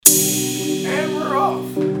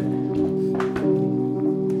off.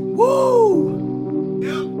 Woo!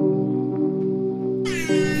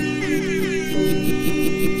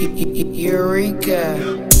 Eureka.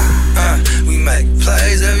 We make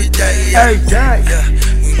plays every day. Every day. Yeah,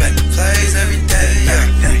 we make plays every day. Yeah,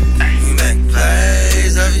 we make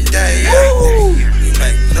plays every day. Woo! We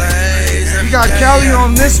make plays every day. We got Kelly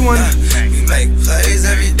on this one. We make plays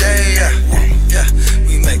every day. Yeah,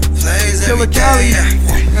 we make plays every Killer day. Kelly. You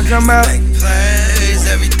know what I'm talking about? Make plays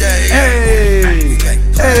every day. Hey.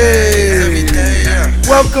 Every day. Yeah.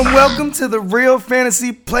 Welcome to the Real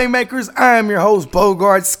Fantasy Playmakers. I am your host,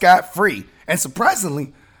 Bogart Scott Free. And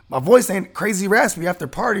surprisingly, my voice ain't crazy raspy after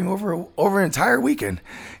partying over an entire weekend.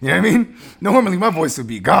 You know what I mean? Normally my voice would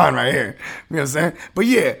be gone right here. You know what I'm saying? But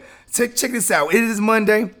yeah, check this out. It is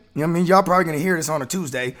Monday. You know what I mean? Y'all probably gonna hear this on a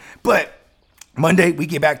Tuesday. But Monday, we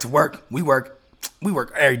get back to work. We work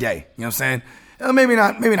every day. You know what I'm saying? Maybe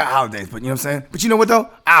not holidays, but you know what I'm saying? But you know what though?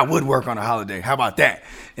 I would work on a holiday. How about that?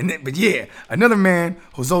 But yeah, another man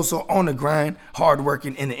who's also on the grind,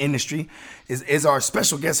 hardworking in the industry, is our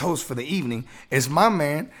special guest host for the evening. Is my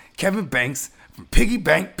man, Kevin Banks from Piggy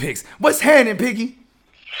Bank Pickz. What's happening, Piggy?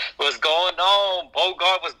 What's going on,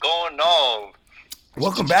 Bogart? What's going on?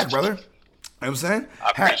 Welcome back, brother. You know what I'm saying? I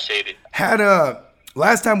appreciate it.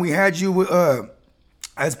 Last time we had you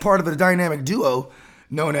as part of the dynamic duo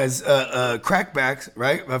known as Crackbacks,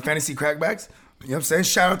 right? Fantasy Crackbacks. You know what I'm saying?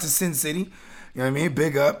 Shout out to Sin City. You know what I mean?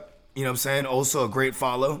 Big up. You know what I'm saying? Also a great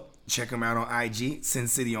follow. Check him out on IG, Sin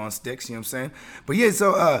City on Sticks. You know what I'm saying? But yeah,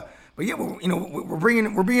 we're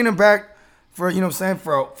bringing him back for, you know what I'm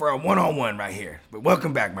saying, for a one-on-one right here. But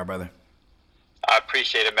welcome back, my brother. I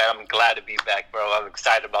appreciate it, man. I'm glad to be back, bro. I'm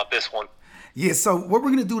excited about this one. Yeah. So what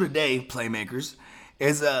we're gonna do today, Playmakers,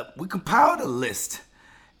 is we compiled a list.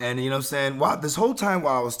 And you know what I'm saying? While I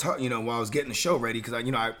was getting the show ready, because I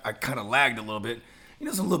kind of lagged a little bit. You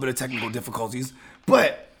know, there's a little bit of technical difficulties,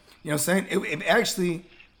 but you know what I'm saying?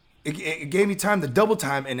 It gave me time to double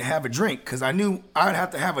time and have a drink, because I knew I'd have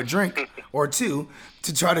to have a drink or two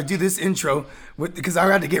to try to do this intro because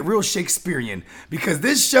I had to get real Shakespearean, because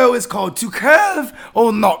this show is called To Curve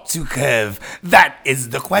or Not to Curve. That is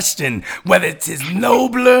the question, whether it is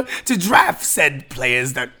nobler to draft said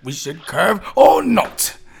players that we should curve or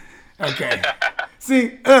not. Okay.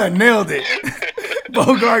 See, nailed it.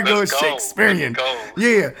 Bogart goes Shakespearean.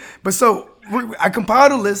 Yeah. But so I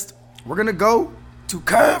compiled a list. We're gonna go to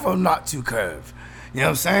curve or not to curve. You know what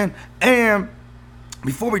I'm saying? And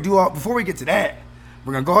before we get to that,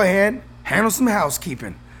 we're gonna go ahead, handle some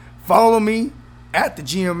housekeeping. Follow me at the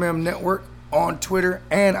GMM Network on Twitter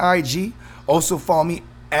and IG. Also follow me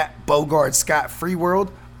at Bogart Scott Free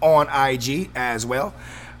World on IG as well.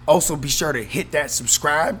 Also be sure to hit that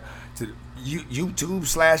subscribe to YouTube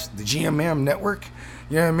 / the GMM Network.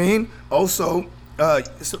 You know what I mean? Also,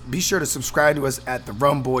 be sure to subscribe to us at the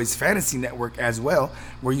Rum Boys Fantasy Network as well,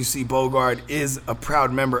 where you see Bogart is a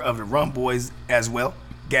proud member of the Rum Boys as well.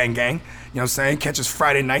 Gang. You know what I'm saying? Catch us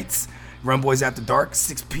Friday nights, Rum Boys After Dark,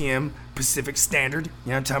 6 p.m. Pacific Standard. You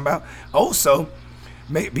know what I'm talking about? Also,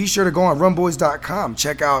 be sure to go on rumboys.com.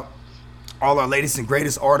 Check out all our latest and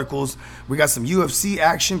greatest articles. We got some UFC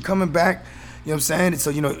action coming back. You know what I'm saying?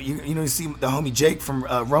 So you see the homie Jake from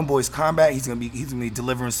Rum Boys Combat. He's gonna be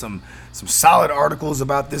delivering some solid articles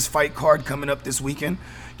about this fight card coming up this weekend. You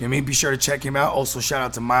know what I mean? Be sure to check him out. Also, shout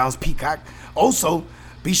out to Miles Peacock. Also,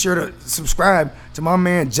 be sure to subscribe to my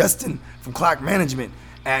man Justin from Clock Management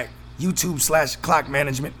at YouTube / Clock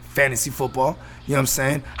Management Fantasy Football. You know what I'm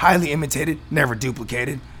saying? Highly imitated, never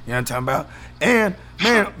duplicated. You know what I'm talking about? And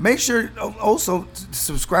man, make sure also to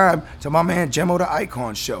subscribe to my man Gemmo the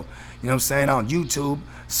Icon Show. You know what I'm saying? On YouTube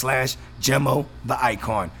 / Gemmo the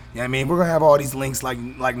Icon. You know what I mean? We're gonna have all these links like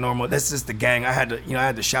normal. That's just the gang. I had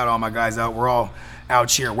to shout all my guys out. We're all out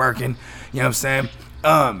here working. You know what I'm saying?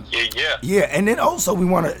 Yeah. And then also we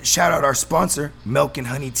want to shout out our sponsor, Milk and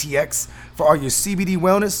Honey TX, for all your CBD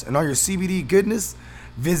wellness and all your CBD goodness.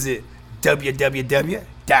 Visit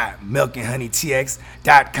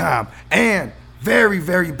www.milkandhoneytx.com. And very,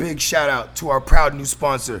 very big shout out to our proud new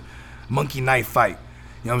sponsor, Monkey Knife Fight.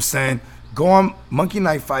 You know what I'm saying? Go on Monkey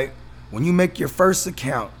Knife Fight. When you make your first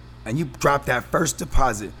account and you drop that first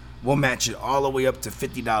deposit, we'll match it all the way up to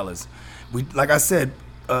 $50. Like I said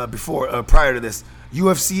prior to this,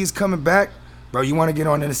 UFC is coming back. Bro, you want to get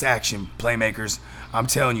on in this action, Playmakers. I'm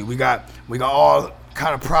telling you, we got all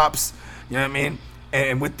kind of props. You know what I mean?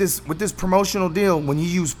 And with this promotional deal, when you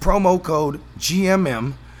use promo code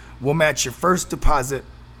GMM, we'll match your first deposit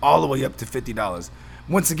all the way up to $50.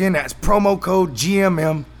 Once again, that's promo code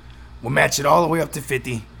GMM. We'll match it all the way up to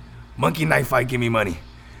 $50. Monkey Knife Fight, give me money.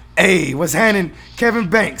 Hey, what's happening? Kevin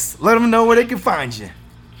Banks. Let them know where they can find you.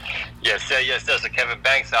 Yes, sir. Yes, sir. So Kevin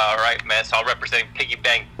Banks, all right, man. So I'm representing Piggy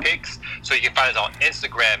Bank Pickz. So you can find us on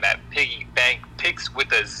Instagram at Piggy Bank Pickz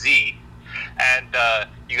with a Z. And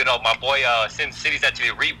you know, my boy Sin City's actually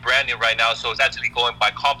rebranding right now, so it's actually going by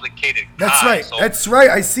Complicated That's Kai. right. So, That's right.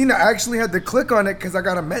 I seen it. I actually had to click on it because I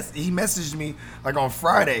got a mess. He messaged me like on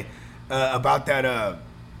Friday about that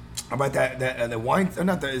the wine.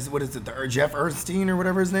 Not the what is it? The Jeff Ernstein or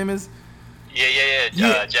whatever his name is.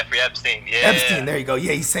 Yeah. Jeffrey Epstein. Yeah. Epstein. There you go.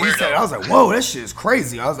 Yeah, he said it. I was like, whoa, that shit is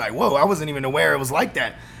crazy. I was like, whoa, I wasn't even aware it was like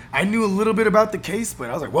that. I knew a little bit about the case, but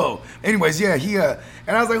I was like, whoa. Anyways, yeah, he and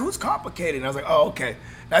I was like, who's Complicated? And I was like, oh, okay,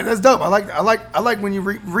 that's dope. I like when you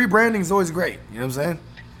rebranding is always great. You know what I'm saying?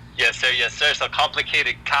 Yes, sir. Yes, sir. So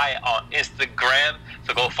Complicated Kai on Instagram.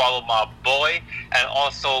 So go follow my boy and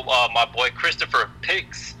also my boy Christopher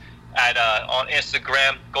Pickz on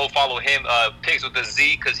Instagram. Go follow him, Pickz with a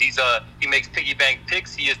Z, because he makes Piggy Bank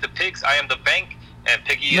Pickz. He is the Pickz. I am the bank, and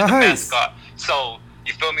Piggy is the mascot. So.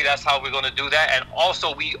 You feel me? That's how we're going to do that. And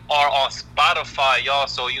also, we are on Spotify, y'all.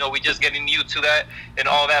 So, you know, we just getting new to that and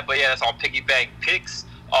all that. But, yeah, that's on Piggy Bank Pickz.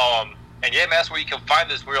 And, yeah, man, that's where you can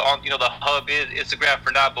find us. We're on, you know, the hub is Instagram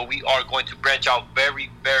for now. But we are going to branch out very,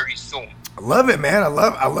 very soon. I love it, man. I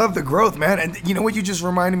love the growth, man. And you know what? You just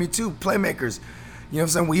reminded me, too. Playmakers. You know what I'm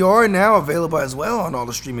saying? We are now available as well on all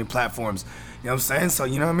the streaming platforms. You know what I'm saying? So,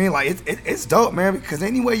 you know what I mean? Like, it's dope, man. Because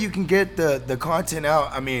any way you can get the content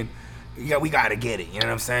out, I mean, yeah, we gotta get it. You know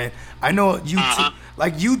what I'm saying? I know YouTube,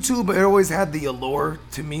 like YouTube, it always had the allure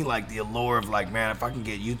to me, like the allure of like, man, if I can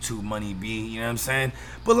get YouTube money, you know what I'm saying?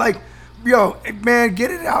 But like, yo, man,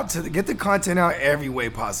 get it out get the content out every way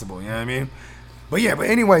possible. You know what I mean? But yeah, but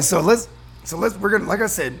anyway, so we're gonna, like I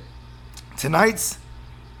said, tonight's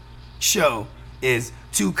show is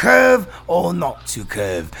to curve or not to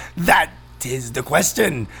curve. That is the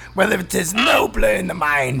question. Whether it is nobler in the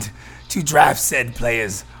mind to draft said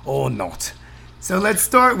players or not. So let's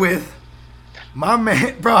start with my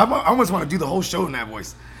man. Bro, I almost want to do the whole show in that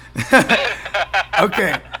voice.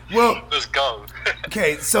 Okay, well. Let's go.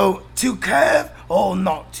 Okay, so to curve or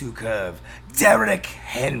not to curve? Derrick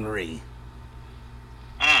Henry.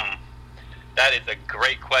 That is a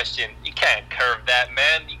great question. You can't curve that,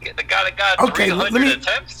 man. You get the guy that got 300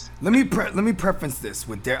 attempts. Let me preference this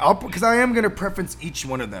with Derrick, because I am going to preference each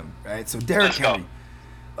one of them, right? So Derrick Henry.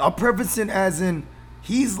 I'll preface it as in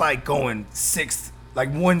he's like going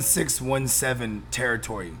 1-6-1-7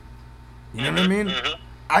 territory. You know what I mean?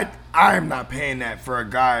 I am not paying that for a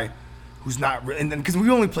guy who's not, and then because we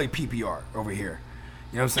only play PPR over here.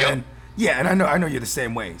 You know what I'm saying? Yep. Yeah, and I know you're the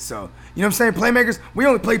same way. So you know what I'm saying? Playmakers, we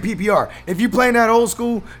only play PPR. If you playing that old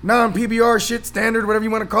school non-PPR shit, standard, whatever you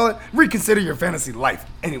want to call it, reconsider your fantasy life.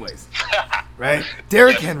 Anyways, right?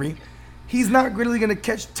 Derrick Henry. He's not really going to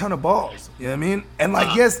catch a ton of balls. You know what I mean? And,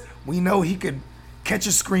 like, yes, we know he could catch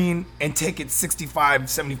a screen and take it 65,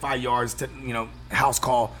 75 yards to, you know, house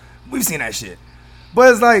call. We've seen that shit.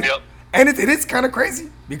 But it's like, and it is kind of crazy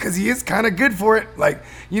because he is kind of good for it. Like,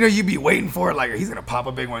 you know, you be waiting for it. Like, he's going to pop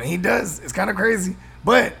a big one. He does. It's kind of crazy.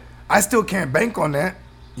 But I still can't bank on that.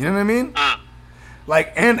 You know what I mean?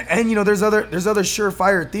 Like, and you know, there's other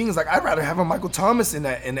surefire things. Like, I'd rather have a Michael Thomas in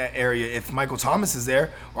that area if Michael Thomas is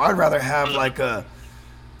there, or I'd rather have like I'd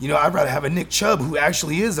rather have a Nick Chubb who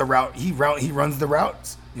actually is a route. He runs the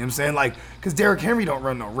routes. You know what I'm saying? Like, because Derrick Henry don't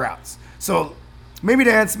run no routes. So maybe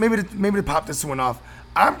to pop this one off,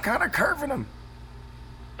 I'm kind of curving him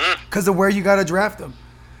because of where you got to draft him,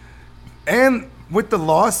 and with the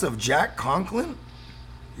loss of Jack Conklin,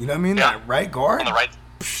 you know what I mean? That right guard. On the right.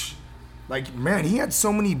 Like, man, he had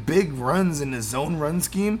so many big runs in the zone run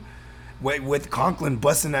scheme with Conklin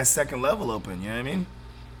busting that second level open. You know what I mean?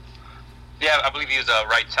 Yeah, I believe he was a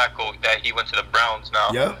right tackle that he went to the Browns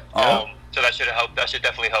now. Yep. So that should help. That should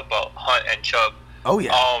definitely help out Hunt and Chubb. Oh,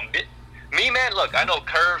 yeah. Me, man, look, I know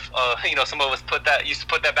curve. You know, some of us used to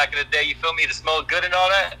put that back in the day. You feel me? To smell good and all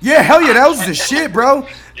that. Yeah, hell yeah, that was the shit, bro.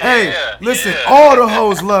 Hey, listen, all the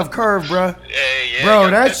hoes love curve, bro. Yeah, bro,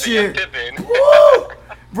 that shit. Woo!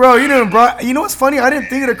 Bro, you know what's funny? I didn't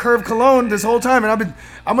think of the curve cologne this whole time, and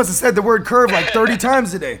I must have said the word curve like 30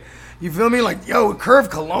 times today. You feel me? Like, yo, curve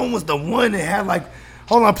cologne was the one that had like,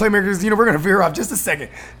 hold on, Playmakers, you know, we're gonna veer off just a second.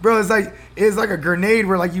 Bro, it's like a grenade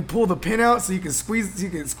where like you pull the pin out so you can squeeze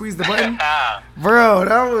the button. Bro,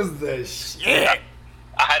 that was the shit.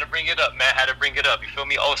 I had to bring it up, man. You feel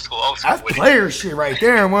me? Old school. That's player shit right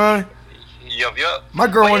there, man. Yup. My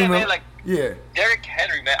girl won't even. Man, like, yeah. Derrick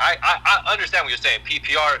Henry, man. I understand what you're saying.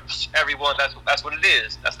 PPR, everyone. That's what it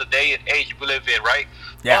is. That's the day and age we live in, right?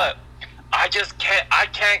 Yeah. But I just can't. I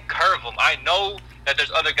can't curve him. I know that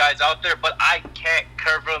there's other guys out there, but I can't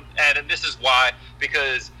curve him, and this is why,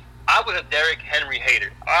 because I was a Derrick Henry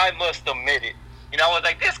hater. I must admit it. You know, I was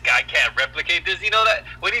like, this guy can't replicate this. You know, that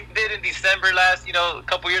what he did in December last, a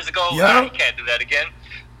couple years ago, he can't do that again.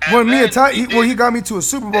 And he got me to a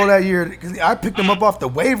Super Bowl that year because I picked him up off the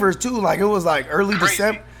waivers too. Like it was like early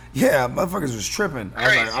December. Yeah, motherfuckers was tripping. I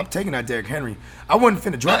was like, I'm taking that Derrick Henry. I wasn't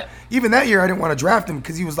finna draft. Even that year, I didn't want to draft him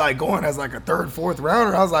because he was like going as like a third, fourth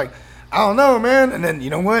rounder. I was like, I don't know, man. And then you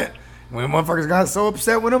know what? When motherfuckers got so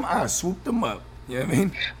upset with him, I swooped him up. You know what I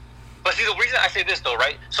mean? But see, the reason I say this though,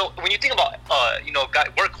 right? So when you think about,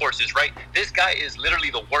 workhorses, right? This guy is literally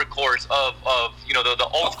the workhorse of the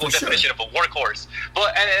old school definition of a workhorse.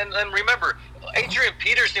 But and remember, Adrian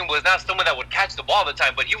Peterson was not someone that would catch the ball all the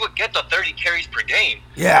time, but he would get the 30 carries per game.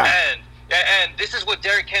 Yeah. And this is what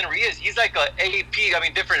Derrick Henry is. He's like a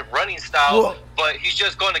AP, different running style, but he's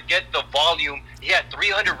just going to get the volume. He had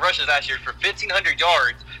 300 rushes last year for 1,500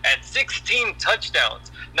 yards and 16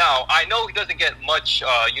 touchdowns. Now, I know he doesn't get much,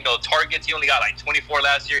 targets. He only got like 24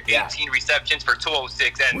 last year, 18 receptions for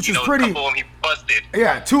 206, and, which is a couple of them he busted.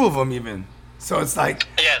 Yeah, 2 of them even. So it's like,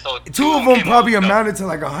 so 2 of them probably amounted to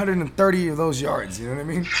like 130 of those yards. You know what I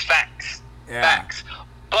mean? Facts. Yeah. Facts.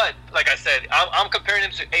 But, like I said, I'm comparing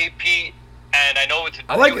him to AP, and I know it's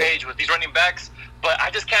a new age with these running backs, but I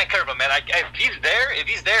just can't curve him, man. If he's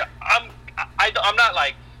there, I'm not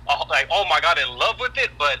like, oh my God, in love with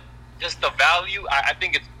it, but just the value, I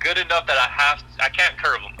think it's good enough that I can't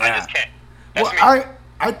curve him. Yeah. I just can't. That's me.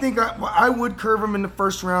 I think I would curve him in the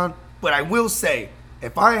first round, but I will say,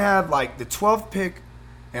 if I have like the 12th pick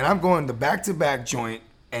and I'm going the back-to-back joint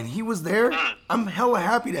and he was there, I'm hella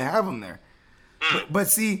happy to have him there. But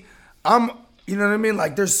see, you know what I mean?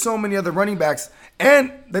 Like there's so many other running backs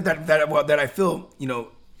and that I feel,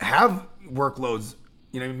 have workloads,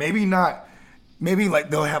 maybe like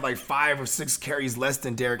they'll have like 5 or 6 carries less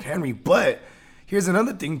than Derrick Henry. But here's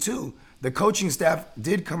another thing too. The coaching staff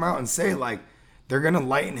did come out and say like they're going to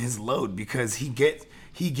lighten his load because he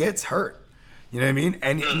gets hurt. You know what I mean?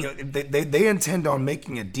 And they intend on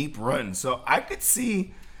making a deep run. So I could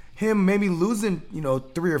see him maybe losing,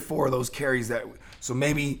 3 or 4 of those carries so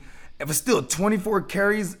maybe if it's still 24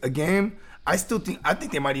 carries a game, I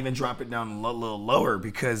think they might even drop it down a little lower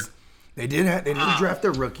because they did draft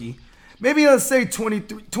their rookie. Maybe I'll say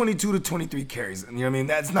 22 to 23 carries. You know what I mean?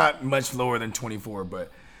 That's not much lower than 24, but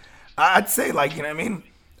I'd say like, you know what I mean?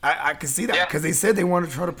 I could see that because they said they want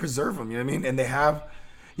to try to preserve him, you know what I mean? And they have,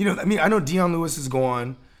 I know Deion Lewis is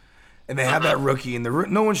gone and they have that rookie and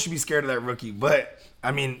no one should be scared of that rookie. But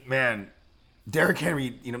I mean, man, Derrick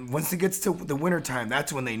Henry, once it gets to the wintertime,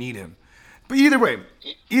 that's when they need him. But either way,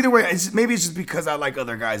 maybe it's just because I like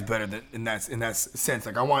other guys better than in that sense.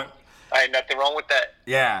 Like ain't nothing wrong with that.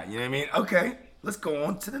 Yeah, you know what I mean? Okay, let's go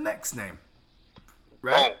on to the next name.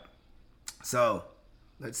 Right? So,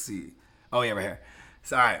 let's see. Oh, yeah, right here.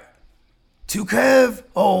 So, all right. Too curve?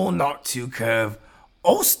 Oh, not too curve.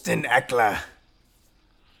 Austin Eckler.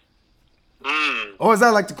 Or as I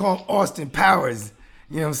like to call him, Austin Powers.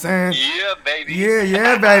 You know what I'm saying? Yeah, baby.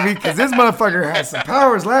 Yeah, baby. Because this motherfucker had some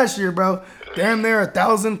powers last year, bro. Damn near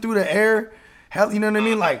 1,000 through the air. Hell, you know what I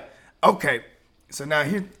mean? Like, okay. So now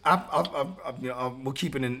here, we'll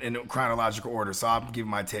keep it in chronological order. So I'll give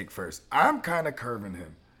my take first. I'm kind of curving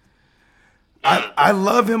him. I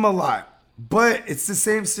love him a lot, but it's the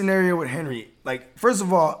same scenario with Henry. Like, first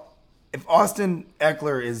of all, if Austin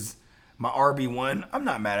Eckler is my RB1, I'm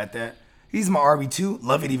not mad at that. He's my RB2.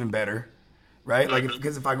 Love it even better, right? Like,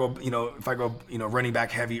 because if I go running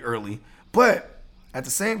back heavy early, but at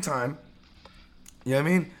the same time, you know what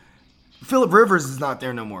I mean? Phillip Rivers is not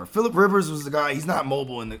there no more. Phillip Rivers was the guy. He's not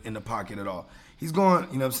mobile in the pocket at all. He's going.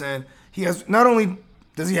 You know what I'm saying? He has not only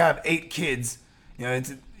does he have 8 kids.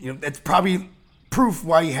 That's probably proof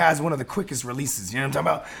why he has one of the quickest releases. You know what I'm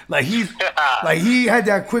talking about? Like he had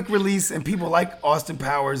that quick release, and people like Austin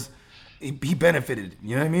Powers. He benefited.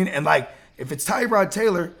 You know what I mean? And like if it's Tyrod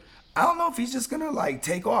Taylor, I don't know if he's just gonna like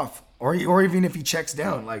take off, or even if he checks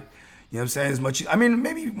down. Like, you know what I'm saying? As much, I mean,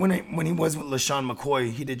 maybe when he was with LaShawn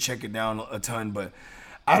McCoy, he did check it down a ton, but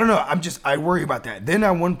I don't know. I worry about that. Then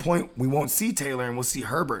at one point we won't see Taylor and we'll see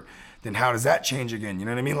Herbert. Then how does that change again? You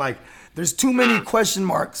know what I mean? Like, there's too many question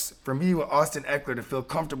marks for me with Austin Eckler to feel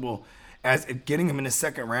comfortable as getting him in the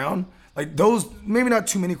second round. Like those, maybe not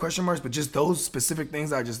too many question marks, but just those specific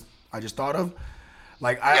things I just thought of.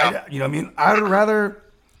 Like I you know what I mean? I'd rather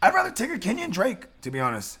take a Kenyon Drake, to be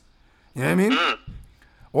honest. You know what I mean?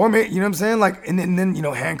 Or maybe, you know what I'm saying? Like, and then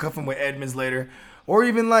handcuff him with Edmonds later, or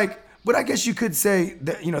even like. But I guess you could say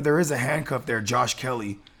that there is a handcuff there, Josh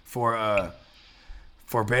Kelly for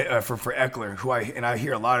Eckler, who I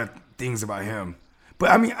hear a lot of things about him. But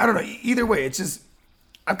I mean, I don't know. Either way, it's just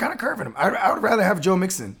I'm kind of curving him. I would rather have Joe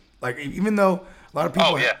Mixon. Like even though a lot of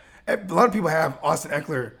people, have Austin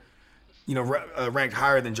Eckler, ranked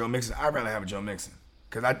higher than Joe Mixon. I'd rather have a Joe Mixon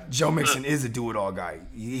because Joe Mixon is a do-it-all guy.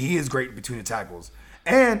 He is great between the tackles.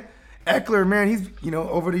 And Eckler, man, he's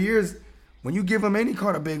over the years when you give him any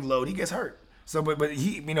kind of big load, he gets hurt. So, but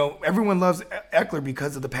he, everyone loves Eckler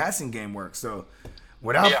because of the passing game work. So,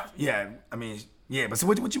 without, But so,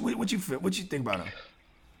 what you think about him?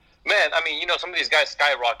 Man, I mean, some of these guys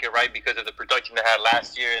skyrocket, right, because of the production they had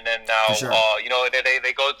last year, and then now, sure.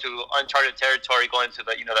 They go to uncharted territory, going to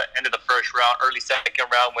the the end of the first round, early second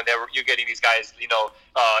round, when you're getting these guys,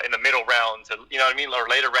 in the middle rounds, or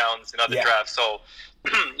later rounds in other drafts. So,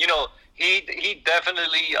 he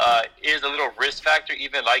definitely is a little risk factor,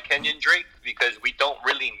 even like Kenyon Drake, because we don't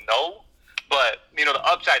really know. But, the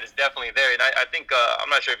upside is definitely there. And I think, I'm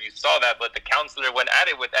not sure if you saw that, but the counselor went at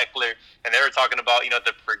it with Eckler, and they were talking about,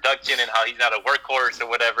 the production and how he's not a workhorse or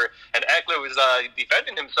whatever. And Eckler was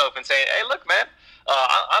defending himself and saying, hey, look, man,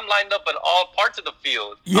 I'm lined up in all parts of the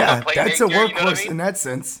field. Yeah, that's a workhorse in that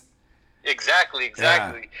sense. Exactly.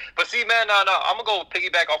 Yeah. But see, man, I'm going to go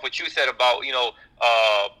piggyback off what you said about,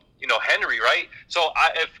 Henry, right? So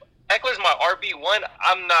if Eckler's my RB1,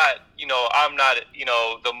 I'm not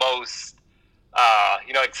the most...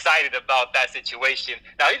 excited about that situation.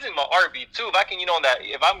 Now he's in my RB2. If I can,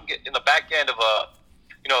 if I'm in the back end of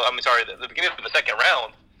the beginning of the second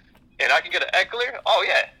round, and I can get an Eckler, oh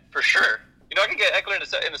yeah, for sure. I can get Eckler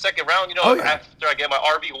in the second round. After I get my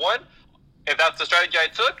RB1, if that's the strategy I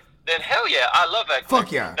took, then hell yeah, I love Eckler.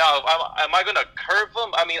 Fuck yeah. Now, am I gonna curve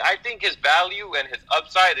him? I mean, I think his value and his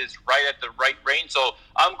upside is right at the right range. So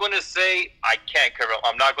I'm gonna say I can't curve him.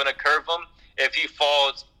 I'm not gonna curve him if he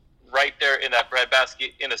falls right there in that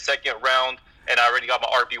breadbasket in the second round, and I already got my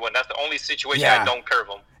RB1. That's the only situation I don't curve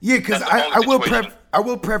them. Yeah, because I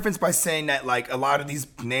will preference by saying that, like, a lot of these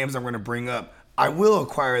names I'm going to bring up, I will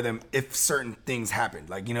acquire them if certain things happen.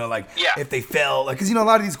 Like, if they fell. Like, because, a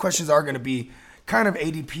lot of these questions are going to be kind of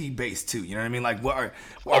ADP based, too. You know what I mean? Like, what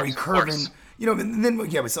are we curving? And then,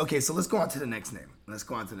 okay, so let's go on to the next name.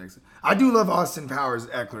 I do love Austin Powers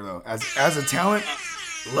Eckler, though. As a talent,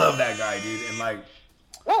 love that guy, dude. And, like,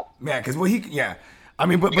 man, because I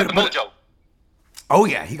mean, but mojo. Oh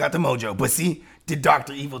yeah, he got the mojo. But see, did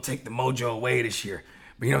Dr. Evil take the mojo away this year?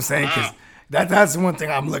 But you know what I'm saying? Because that's the one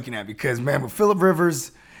thing I'm looking at. Because man, with Phillip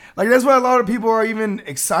Rivers, like that's why a lot of people are even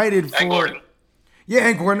excited for. And Gordon. Yeah,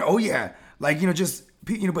 and Gordon. Oh yeah, like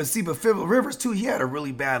but Phillip Rivers too. He had a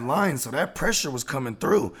really bad line, so that pressure was coming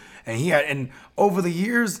through, and over the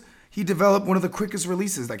years. He developed one of the quickest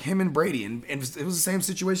releases, like him and Brady, and it was the same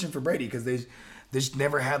situation for Brady because they just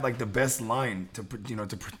never had like the best line to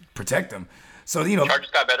protect them. So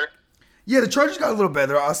Chargers got better. Yeah, the Chargers got a little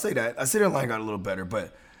better. I'll say that. I say their line got a little better,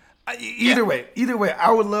 but either way, I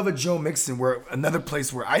would love a Joe Mixon where another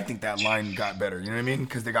place where I think that line got better. You know what I mean?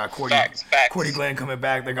 Because they got Cordy Glenn coming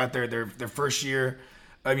back. They got their first year.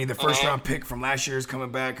 I mean, the first round pick from last year is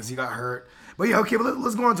coming back because he got hurt. But yeah, okay. But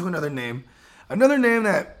let's go on to another name. Another name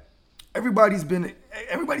that everybody's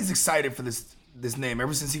excited for this name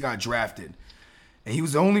ever since he got drafted. And he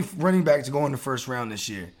was the only running back to go in the first round this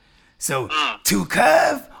year. So, to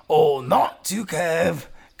curve or not to curve,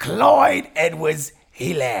 Clyde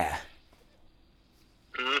Edwards-Helaire.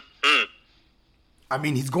 I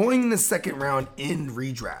mean, he's going in the second round in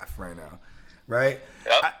redraft right now, right?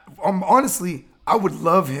 Yep. Honestly, I would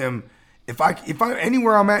love him. If I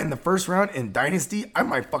anywhere I'm at in the first round in Dynasty, I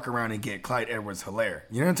might fuck around and get Clyde Edwards-Helaire.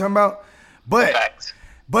 You know what I'm talking about?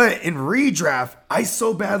 But in redraft, I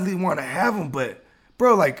so badly want to have him. But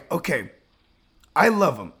bro, like, okay, I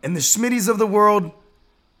love him. And the Schmitties of the world,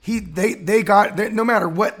 no matter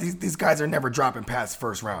what, these guys are never dropping past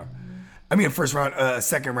first round. I mean,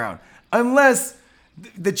 second round, unless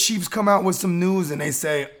the Chiefs come out with some news and they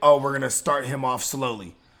say, oh, we're gonna start him off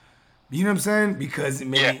slowly. You know what I'm saying? Because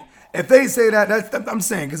maybe. Yeah. If they say that, that's I'm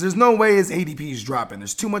saying, because there's no way his ADP is dropping.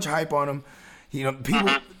 There's too much hype on him. People,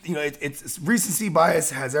 it's recency bias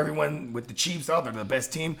has everyone with the Chiefs out. They're the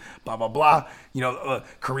best team, blah, blah, blah.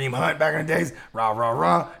 Kareem Hunt back in the days, rah, rah,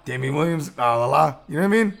 rah. Damian Williams, la, la, la. You know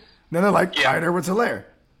what I mean? Then they're like, Clyde Edwards-Helaire.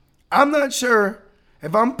 I'm not sure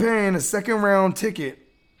if I'm paying a second round ticket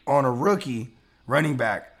on a rookie running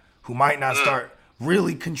back who might not start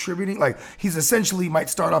really contributing. Like, he's essentially might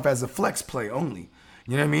start off as a flex play only.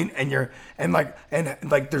 You know what I mean? And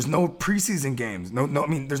there's no preseason games.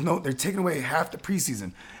 They're taking away half the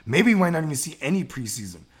preseason. Maybe we might not even see any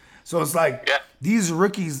preseason. So it's like these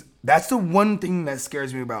rookies, that's the one thing that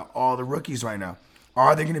scares me about all the rookies right now.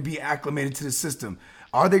 Are they going to be acclimated to the system?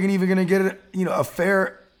 Are they even going to get a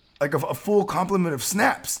fair like a full complement of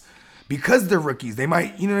snaps. Because they're rookies, they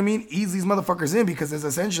might, you know what I mean, ease these motherfuckers in because it's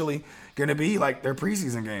essentially going to be like their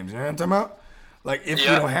preseason games. You know what I'm talking about? Like, if we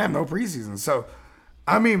don't have no preseason. So,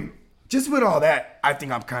 I mean, just with all that, I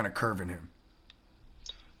think I'm kind of curving him.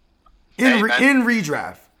 In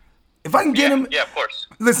redraft. If I can get him. Yeah, of course.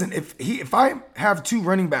 Listen, if I have 2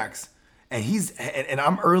 running backs and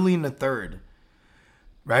I'm early in the third,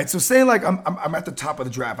 right? So say like I'm at the top of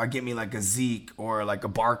the draft. I get me like a Zeke or like a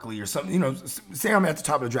Barkley or something. You know, say I'm at the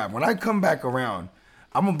top of the draft. When I come back around,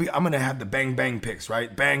 I'm gonna have the bang bang picks,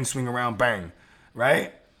 right? Bang, swing around, bang,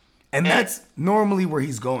 right? And that's normally where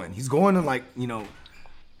he's going. He's going to like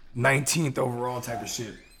 19th overall type of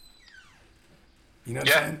shit. You know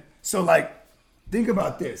what I'm saying? So like, think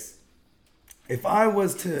about this. If I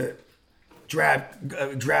was to draft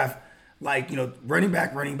like, running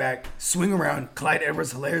back, swing around, Clyde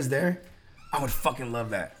Edwards-Hilaire's there, I would fucking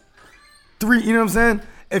love that. 3, you know what I'm saying?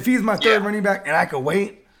 If he's my third running back and I could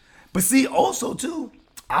wait. But see, also too,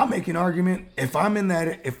 I'll make an argument if I'm in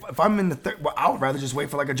that, if I'm in the third, well, I would rather just wait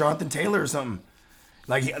for like a Jonathan Taylor or something.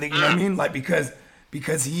 Like, you know what I mean? Like,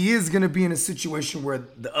 because he is going to be in a situation where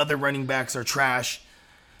the other running backs are trash.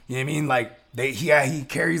 You know what I mean? Like, he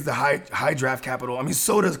carries the high draft capital. I mean,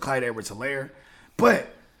 so does Clyde Edwards-Helaire.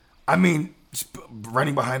 But I mean,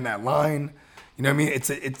 running behind that line, you know what I mean?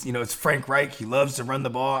 It's Frank Reich. He loves to run the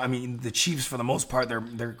ball. I mean, the Chiefs for the most part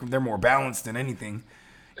they're more balanced than anything.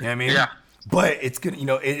 You know what I mean? Yeah. But it's good.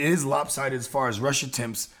 It is lopsided as far as rush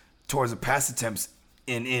attempts towards the pass attempts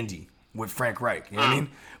in Indy with Frank Reich. You know what I mean?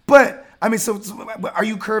 But I mean, so are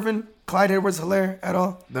you curving Clyde Edwards-Helaire at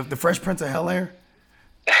all? The Fresh Prince of Hell-Air?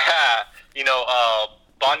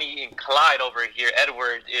 Bonnie and Clyde over here,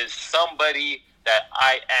 Edward is somebody that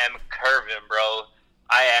I am curving, bro.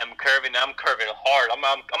 I am curving. I'm curving hard. I'm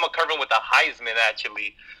a curving with a Heisman,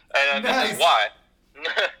 actually. And nice. This is why.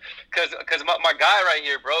 Because my guy right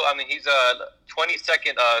here, bro, I mean, he's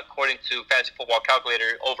 22nd according to Fantasy Football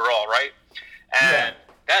Calculator overall, right? And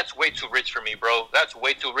that's way too rich for me, bro. That's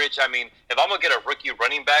way too rich. I mean, if I'm going to get a rookie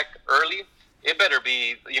running back early, it better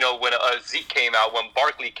be, when Zeke came out, when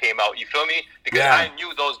Barkley came out. You feel me? Because I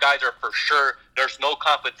knew those guys are for sure. There's no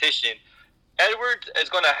competition. Edwards is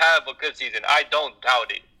going to have a good season. I don't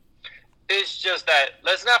doubt it. It's just that,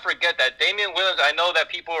 let's not forget that Damian Williams, I know that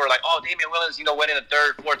people are like, oh, Damian Williams, went in the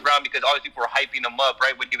 3rd, 4th round because all these people were hyping him up,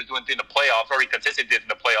 right, when he was doing it in the playoffs, or he consistently did in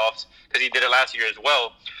the playoffs, because he did it last year as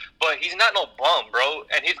well. But he's not no bum, bro,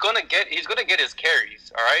 and he's gonna get his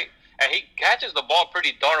carries, all right? And he catches the ball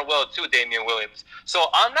pretty darn well too, Damian Williams. So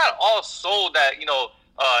I'm not all sold that,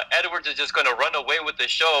 Edwards is just going to run away with the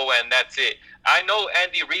show and that's it. I know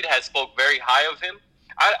Andy Reid has spoke very high of him.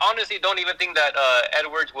 I honestly don't even think that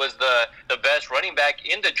Edwards was the best running back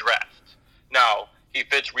in the draft. Now, he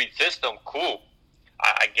fits Reid's system, cool.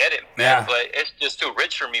 I get it, man, but it's just too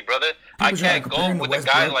rich for me, brother. I can't go with a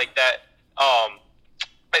guy like that,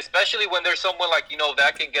 especially when there's someone like,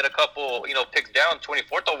 that can get a couple, picks down,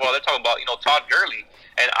 24th overall. They're talking about, Todd Gurley.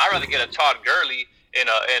 And I'd rather get a Todd Gurley in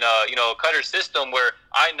a cutter system where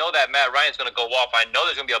I know that Matt Ryan's going to go off. I know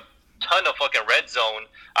there's going to be a ton of fucking red zone.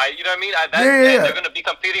 You know what I mean? They're going to be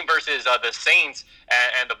competing versus the Saints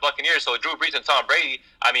and the Buccaneers. So Drew Brees and Tom Brady.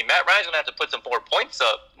 I mean, Matt Ryan's going to have to put some more points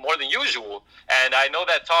up, more than usual. And I know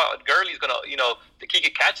that Todd Gurley's going to, he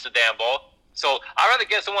could catch the damn ball. So I'd rather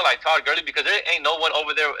get someone like Todd Gurley because there ain't no one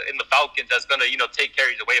over there in the Falcons that's going to, take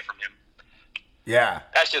carries away from him. Yeah.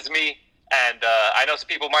 That's just me. And I know some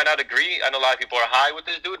people might not agree. I know a lot of people are high with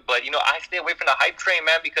this dude. But, I stay away from the hype train,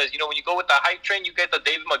 man, because, when you go with the hype train, you get the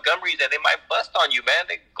David Montgomerys, and they might bust on you, man.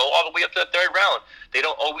 They go all the way up to the 3rd round. They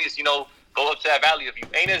don't always, go up to that value. If you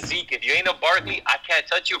ain't a Zeke, if you ain't a Barkley, I can't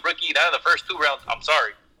touch you, rookie. Not in the first 2 rounds. I'm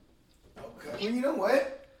sorry. Okay. Well, you know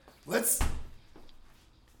what? Let's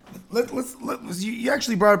you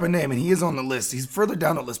actually brought up a name, and he is on the list. He's further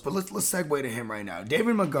down the list, but let's segue to him right now.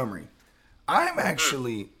 David Montgomery. I'm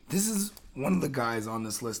actually, this is one of the guys on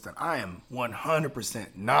this list that I am 100%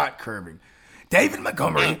 not curving. David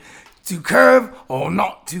Montgomery, to curve or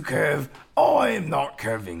not to curve, I am not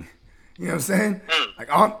curving. You know what I'm saying?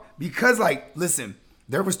 Because listen,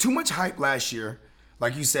 there was too much hype last year,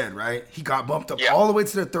 like you said, right? He got bumped up all the way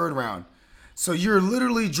to the 3rd round. So you're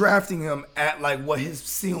literally drafting him at what his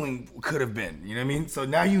ceiling could have been. You know what I mean? So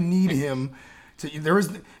now you need him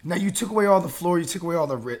to. Now you took away all the floor, you took away all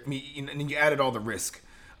the and you added all the risk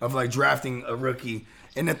of drafting a rookie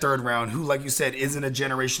in the 3rd round who, like you said, isn't a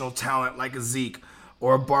generational talent like a Zeke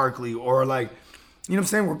or a Barkley or you know what I'm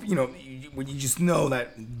saying? Where when you just know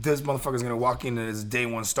that this motherfucker's gonna walk in as a day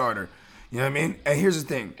 1 starter. You know what I mean? And here's the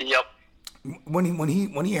thing. Yep. When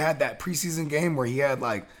he had that preseason game where he had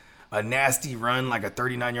a nasty run, like a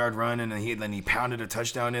 39-yard run, and then he pounded a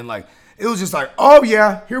touchdown in. Like, it was just like, oh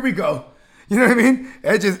yeah, here we go. You know what I mean?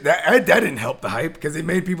 That didn't help the hype because it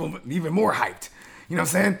made people even more hyped. You know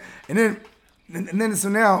what I'm saying? And then so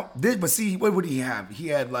now, but see, what would he have? He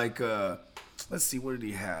had like, let's see, what did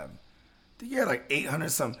he have? I think he had like 800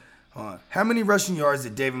 something. How many rushing yards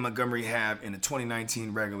did David Montgomery have in the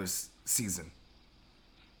 2019 regular season?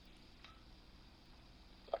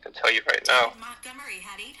 I can tell you right now. Montgomery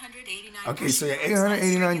had 889. Okay, so he had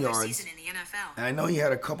 889 yards. Season in the NFL. And I know he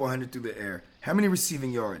had a couple hundred through the air. How many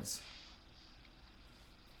receiving yards?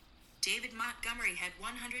 David Montgomery had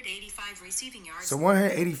 185 receiving yards. So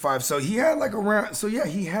 185. So he had like around. So yeah,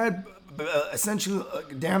 he had essentially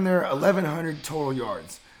damn near 1,100 total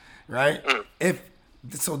yards, right?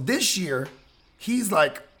 So this year, he's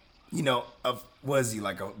like, you know, was he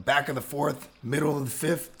like a back of the fourth, middle of the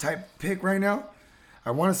fifth type pick right now? I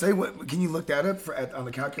want to say, what can you look that up on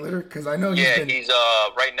the calculator? Because I know he's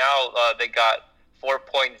right now they got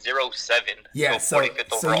 4.07. Yeah, so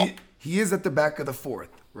 45th overall. He is at the back of the fourth,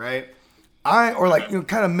 right? Or like, you know,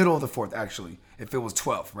 kind of middle of the fourth actually. If it was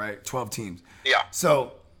 12, right? 12 teams. Yeah.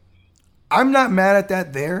 So I'm not mad at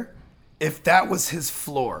that there. If that was his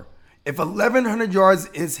floor, if 1,100 yards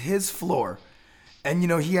is his floor, and you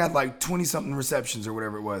know he had like 20 something receptions or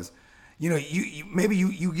whatever it was. You know,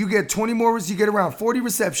 you get 20 more, you get around 40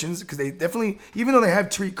 receptions because they definitely, even though they have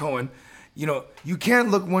Tariq Cohen, you know, you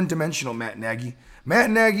can't look one-dimensional, Matt Nagy.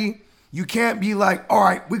 Matt Nagy, you can't be like, all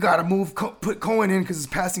right, we got to put Cohen in because his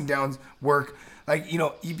passing downs work. Like, you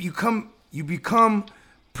know, you become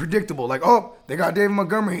predictable. Like, oh, they got David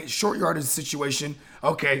Montgomery, short yardage situation.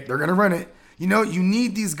 Okay, they're going to run it. You know, you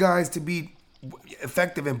need these guys to be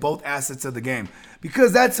effective in both assets of the game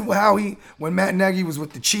because that's how when Matt Nagy was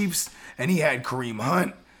with the Chiefs and he had Kareem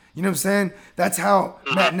Hunt, you know what I'm saying? That's how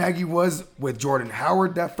Matt Nagy was with Jordan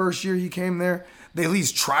Howard that first year he came there. They at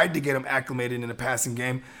least tried to get him acclimated in the passing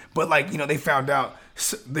game, but like, you know, they found out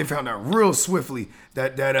real swiftly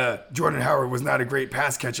that Jordan Howard was not a great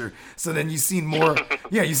pass catcher. So then you seen more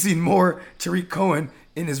Tariq Cohen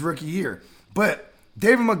in his rookie year. But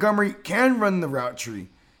David Montgomery can run the route tree.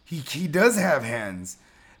 He does have hands,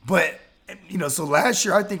 but you know, so last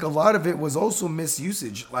year I think a lot of it was also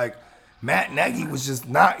misusage. Like Matt Nagy was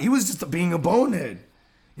just being a bonehead.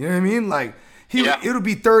 You know what I mean? Like it'll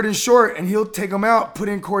be third and short, and he'll take him out, put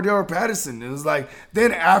in Cordell Patterson. It was like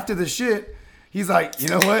then after the shit, he's like, you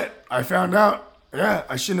know what? I found out. Yeah,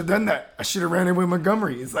 I shouldn't have done that. I should have ran in with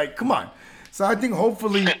Montgomery. It's like, come on. So I think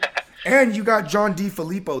hopefully, and you got John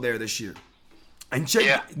DeFilippo there this year. And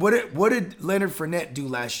check what did Leonard Fournette do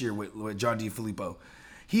last year with John DeFilippo?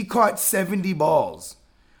 He caught 70 balls.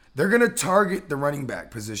 They're going to target the running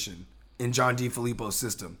back position in John DeFilippo's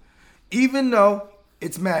system. Even though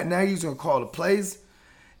it's Matt Nagy who's going to call the plays,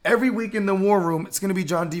 every week in the war room, it's going to be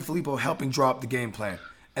John DeFilippo helping draw up the game plan.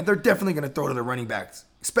 And they're definitely going to throw to the running backs,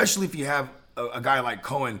 especially if you have a guy like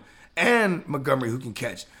Cohen and Montgomery who can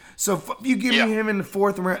catch. So if you give me him in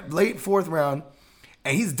the late fourth round,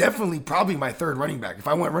 and he's definitely probably my third running back. If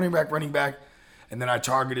I went running back, and then I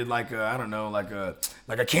targeted like a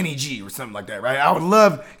Kenny G or something like that, right? I would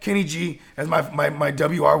love Kenny G as my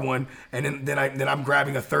WR1, and then I'm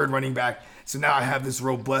grabbing a third running back. So now I have this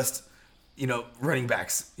robust, you know, running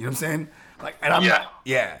backs. You know what I'm saying? Like, and I'm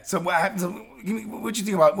So what happens? What you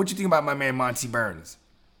think about my man Monty Burns?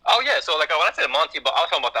 Oh yeah. So like when I said Monty, but I was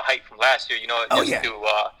talking about the hype from last year. You know,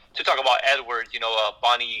 to talk about Edwards, you know,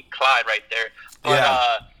 Bonnie Clyde right there. But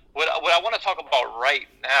what I want to talk about right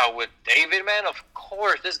now with David, man, of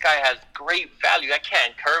course, this guy has great value. I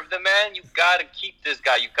can't curve the man. You got to keep this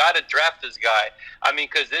guy. You got to draft this guy. I mean,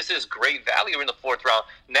 because this is great value in the fourth round.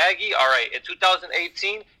 Nagy, all right, in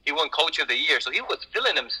 2018, he won Coach of the Year. So he was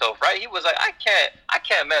feeling himself, right? He was like, I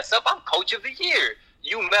can't mess up. I'm Coach of the Year.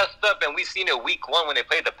 You messed up, and we seen it week one when they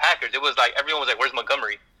played the Packers. It was like everyone was like, where's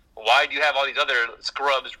Montgomery? Why do you have all these other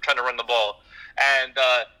scrubs trying to run the ball? And,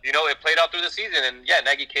 you know, it played out through the season. And,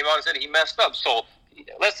 Nagy came out and said he messed up. So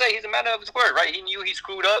let's say he's a man of his word, right? He knew he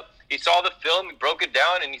screwed up. He saw the film. He broke it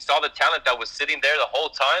down. And he saw the talent that was sitting there the whole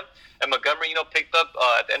time. And Montgomery, you know, picked up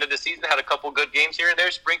at the end of the season, had a couple good games here and there,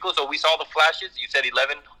 sprinkled. So we saw the flashes. You said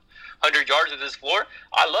 1,100 yards of this floor.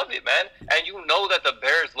 I love it, man. And you know that the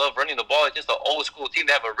Bears love running the ball. It's just an old school team.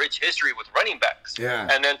 They have a rich history with running backs. Yeah.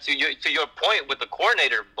 And then to your point with the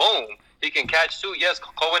coordinator, boom. He can catch too. Yes,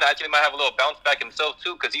 Cohen actually might have a little bounce back himself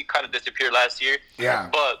too because he kind of disappeared last year. Yeah.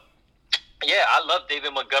 But, yeah, I love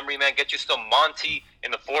David Montgomery, man. Get you some Monty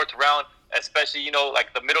in the fourth round, especially, you know,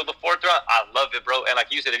 like the middle of the fourth round. I love it, bro. And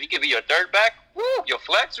like you said, if he could be your third back, your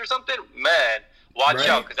flex or something, man, watch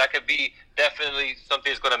out because that could be definitely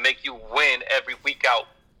something that's going to make you win every week out.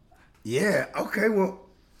 Yeah. Okay.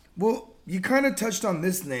 Well, you kind of touched on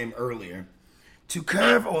this name earlier. To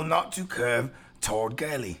curve or not to curve, Todd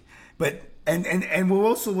Gurley. But and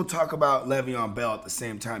we'll talk about Le'Veon Bell at the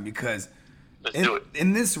same time because Let's do it.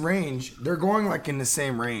 in this range, they're going like in the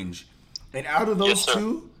same range. And out of those Yes, sir.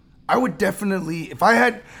 two, I would definitely if I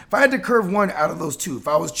had to curve one out of those two, if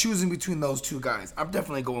I was choosing between those two guys, I'm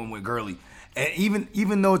definitely going with Gurley. And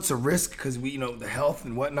even though it's a risk because we the health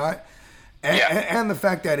and whatnot, and the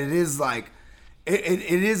fact that it is like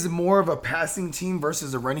it is more of a passing team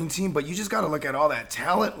versus a running team, but you just got to look at all that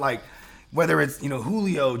talent, like whether it's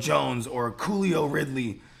Julio Jones or Coolio Ridley.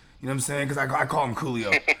 You know what I'm saying? Because I call him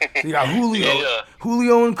Coolio. So you got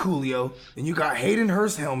Julio and Coolio, and you got Hayden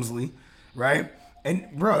Hurst Helmsley, right? And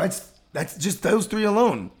bro, that's just those three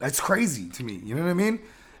alone. That's crazy to me. You know what I mean?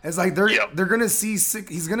 It's like they're gonna see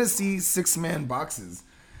he's gonna see 6-man boxes,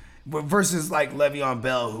 but versus like Le'Veon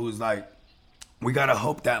Bell, who's like, we gotta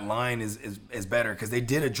hope that line is better because they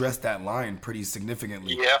did address that line pretty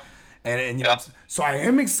significantly. Yeah. And so I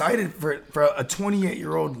am excited for a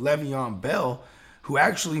 28-year-old Le'Veon Bell who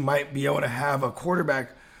actually might be able to have a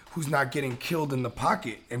quarterback who's not getting killed in the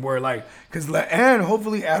pocket, and we're like, and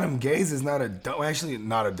hopefully Adam Gase is not a dumb. Actually,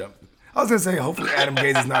 not a dumb. I was gonna say hopefully Adam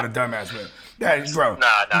Gase is not a dumbass, but bro,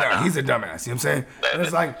 nah, he's a dumbass. You know what I'm saying? And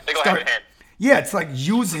it's like they go hand in hand. Yeah, it's like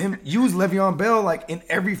use Le'Veon Bell like in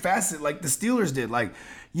every facet, like the Steelers did. Like,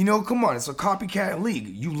 come on, it's a copycat league.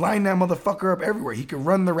 You line that motherfucker up everywhere. He can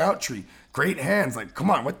run the route tree. Great hands. Like,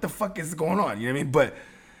 come on, what the fuck is going on? You know what I mean? But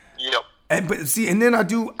Yep. And then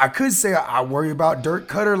I could say I worry about Dirk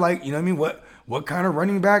Cutter. Like, you know what I mean? What kind of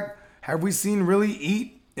running back have we seen really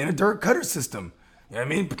eat in a Dirk Cutter system? You know what I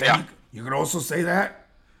mean? But then you could also say that.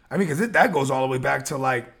 I mean, because that goes all the way back to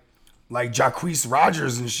like Jacquizz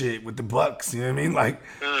Rodgers and shit with the Bucks. You know what I mean? Like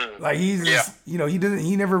he's just,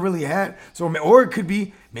 he never really had. So, or it could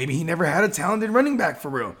be maybe he never had a talented running back for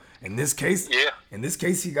real. In this case,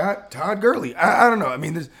 he got Todd Gurley. I don't know. I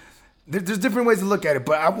mean, there's different ways to look at it,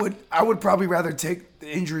 but I would probably rather take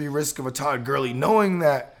the injury risk of a Todd Gurley, knowing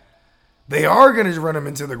that they are going to run him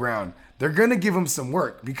into the ground. They're going to give him some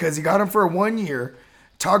work because he got him for 1 year.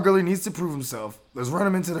 Todd Gurley needs to prove himself. Let's run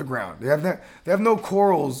him into the ground. They have no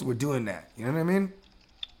quarrels with doing that. You know what I mean?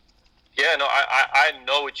 Yeah, no, I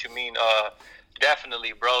know what you mean.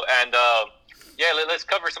 Definitely, bro. And let's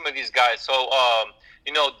cover some of these guys. So,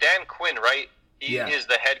 Dan Quinn, right? He is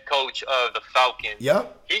the head coach of the Falcons.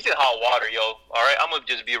 Yep. He's in hot water, yo. All right, I'm gonna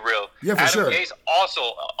just be real. Yeah, for sure. Adam Gase also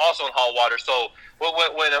in hot water. So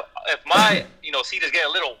if my seat is getting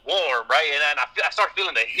a little warm, right, and I start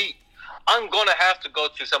feeling the heat, I'm gonna have to go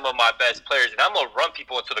to some of my best players, and I'm gonna run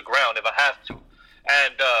people into the ground if I have to.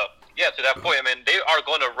 And to that point, I mean, they are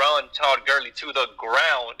gonna run Todd Gurley to the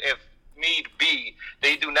ground if need be.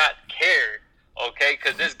 They do not care. Okay,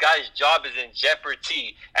 because this guy's job is in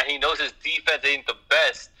jeopardy, and he knows his defense ain't the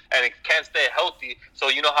best, and it can't stay healthy. So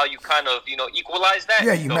you know how you kind of equalize that?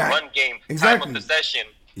 Yeah, run game, exactly. time of possession.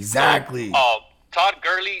 Exactly. So, Todd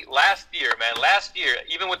Gurley last year,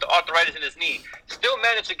 even with the arthritis in his knee, still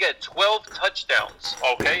managed to get 12 touchdowns.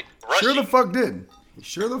 Okay, rushing. Sure the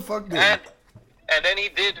fuck did. And then he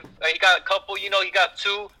got a couple, he got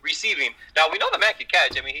 2 receiving. Now, we know the man can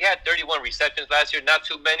catch. I mean, he had 31 receptions last year, not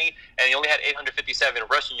too many, and he only had 857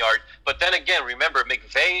 rushing yards. But then again, remember,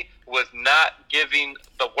 McVay was not giving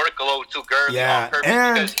the workload to Gurley on purpose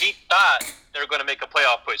because he thought they were going to make a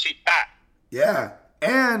playoff push. He thought. Yeah,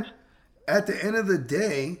 and at the end of the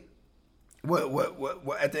day,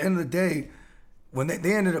 at the end of the day, when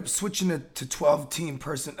they ended up switching it to 12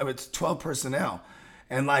 personnel.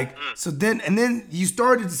 And so then you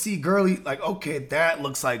started to see Gurley, like, okay, that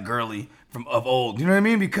looks like Gurley of old. You know what I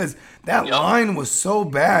mean? Because that line was so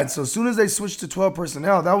bad. So as soon as they switched to 12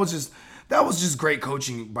 personnel, that was just great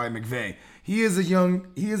coaching by McVay. He is a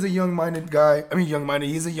young-minded guy. I mean, young-minded.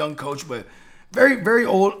 He's a young coach, but very, very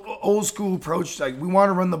old school approach. Like, we want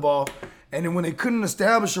to run the ball. And then when they couldn't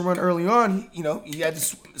establish a run early on, he had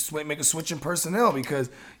to make a switch in personnel because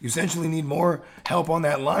you essentially need more help on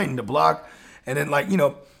that line to block. And then,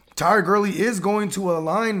 Todd Gurley is going to a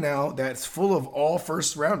line now that's full of all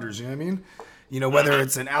first rounders. You know what I mean? Whether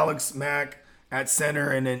it's an Alex Mack at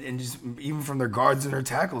center and just even from their guards and their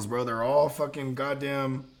tackles, bro, they're all fucking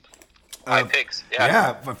goddamn high picks.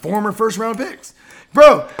 Yeah, former first round picks,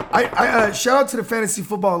 bro. I shout out to the fantasy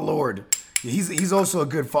football lord. He's also a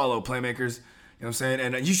good follow, Playmakers. You know what I'm saying?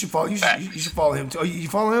 And you should follow. You should follow him too. Oh, you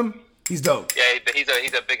follow him? He's dope. Yeah, he's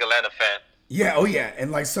a big Atlanta fan. Yeah, oh yeah.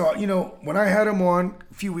 And when I had him on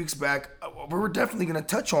a few weeks back, we were definitely going to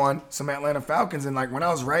touch on some Atlanta Falcons. And when I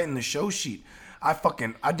was writing the show sheet, I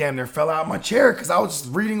damn near fell out of my chair because I was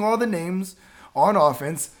just reading all the names on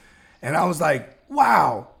offense. And I was like,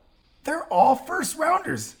 wow, they're all first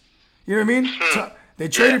rounders. You know what I mean? They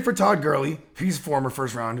traded for Todd Gurley. He's former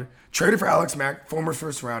first rounder. Traded for Alex Mack, former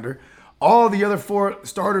first rounder. All the other 4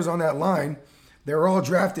 starters on that line, they were all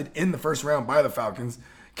drafted in the first round by the Falcons.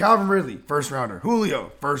 Calvin Ridley, first rounder.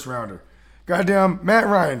 Julio, first rounder. Goddamn Matt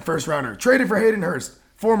Ryan, first rounder. Traded for Hayden Hurst,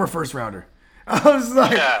 former first rounder. I was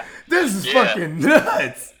like, this is fucking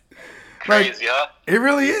nuts. Crazy, huh? It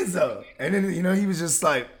really is, though. And then, he was just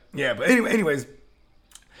like, yeah. But anyways.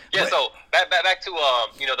 Yeah, so back to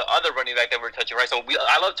the other running back that we're touching, right? So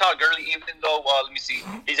I love Todd Gurley, even though let me see,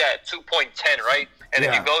 he's at 2.10, right? And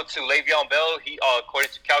if you go to Le'Veon Bell, he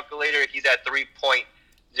according to calculator, he's at 3.09.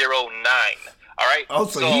 All right. Oh,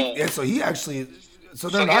 so he actually, so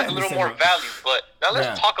they're not he has a little more value. But now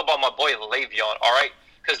let's talk about my boy Le'Veon. All right,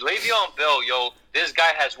 because Le'Veon Bell, this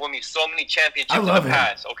guy has won me so many championships in the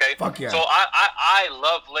past. Okay. Fuck yeah. So I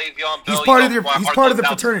love Le'Veon Bell. He's part of the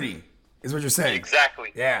fraternity. Is what you're saying.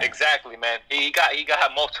 Exactly. Yeah. Exactly, man. He got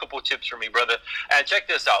multiple chips for me, brother. And check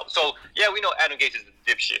this out. So we know Adam Gates is a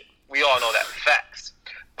dipshit. We all know that. Facts.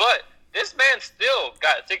 But this man still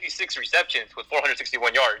got 66 receptions with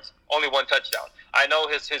 461 yards, only 1 touchdown. I know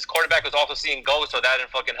his quarterback was also seeing ghosts, so that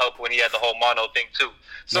didn't fucking help when he had the whole mono thing too.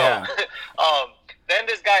 So then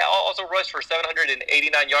this guy also rushed for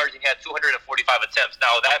 789 yards and he had 245 attempts.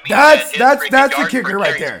 Now that means that's the kicker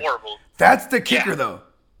right there. Horrible. That's the kicker though.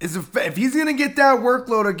 Is if he's gonna get that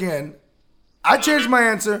workload again, I changed my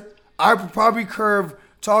answer. I would probably curve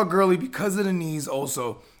Todd Gurley because of the knees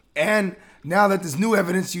also, and now that this new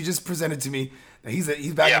evidence you just presented to me that he's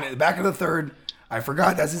back in the back of the third. I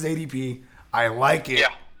forgot that's his ADP. I like it. Yeah.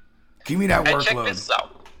 Give me that workload.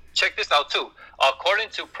 Check this out too. According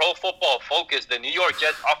to Pro Football Focus, the New York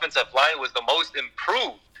Jets offensive line was the most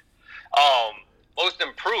improved.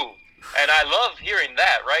 And I love hearing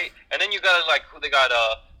that, right? And then you got who they got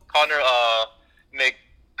Connor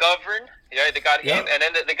McGovern. Yeah, they got him. And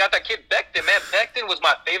then they got that kid Becton. Man, Becton was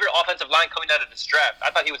my favorite offensive line coming out of this draft. I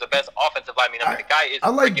thought he was the best offensive lineman. The guy is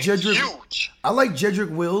huge. I like Jedrick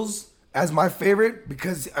Wills as my favorite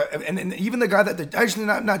because, and even the guy that actually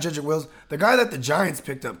not Jedrick Wills, the guy that the Giants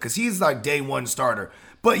picked up because he's like day 1 starter.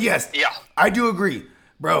 But yes, I do agree,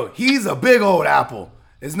 bro. He's a big old apple.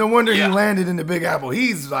 It's no wonder he landed in the Big Apple.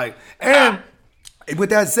 He's like, and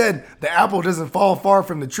with that said, the apple doesn't fall far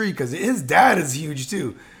from the tree because his dad is huge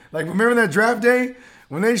too. Like, remember that draft day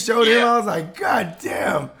when they showed him? I was like, God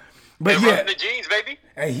damn. But the jeans, baby.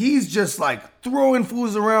 And he's just like throwing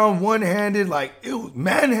fools around one-handed, like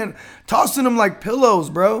manhanded, tossing them like pillows,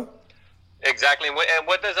 bro. Exactly. And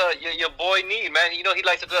what does your boy need, man? He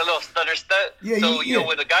likes to do a little stutter stut. When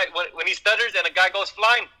the guy when he stutters and a guy goes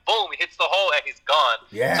flying, boom, he hits the hole and he's gone.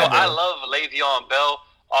 Yeah. So I love Le'Veon Bell.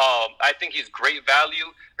 I think he's great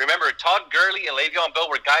value. Remember, Todd Gurley and Le'Veon Bell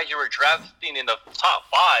were guys you were drafting in the top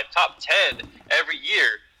 5, top 10 every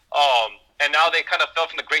year. And now they kind of fell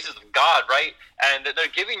from the graces of God, right? And they're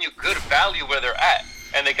giving you good value where they're at.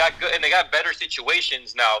 And they got good, and they got better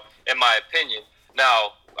situations now, in my opinion.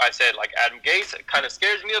 Now, I said like Adam Gase, it kind of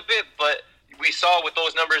scares me a bit, but we saw with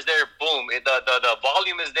those numbers there, boom, the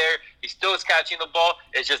volume is there. He still is catching the ball.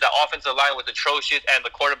 It's just that offensive line was atrocious, and the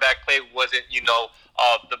quarterback play wasn't,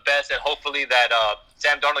 the best. And hopefully that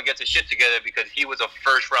Sam Darnold gets his shit together because he was a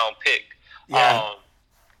first-round pick. Yeah.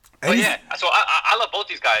 So I love both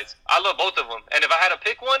these guys. I love both of them. And if I had to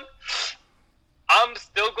pick one, I'm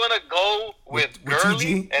still going to go with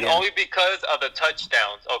Gurley, and only because of the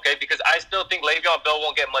touchdowns, okay? Because I still think Le'Veon Bell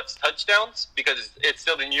won't get much touchdowns because it's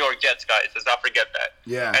still the New York Jets, guys. Let's not forget that.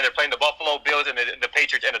 Yeah. And they're playing the Buffalo Bills, and the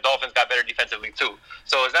Patriots and the Dolphins got better defensively too.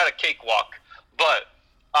 So it's not a cakewalk. But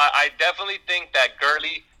I definitely think that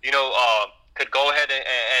Gurley, could go ahead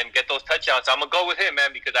and get those touchdowns. So I'm going to go with him,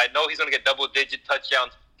 man, because I know he's going to get double-digit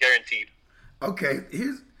touchdowns guaranteed. Okay,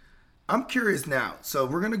 I'm curious now. So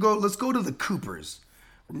let's go to the Coopers.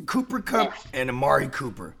 Cooper Kupp and Amari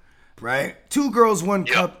Cooper, right? 2 girls, 1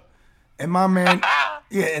 cup. And my man,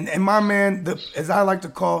 and my man, as I like to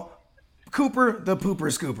call Cooper, the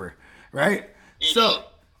pooper scooper, right? So,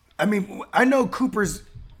 I mean, I know Cooper's,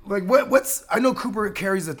 like, I know Cooper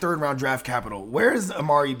carries the 3rd-round draft capital. Where has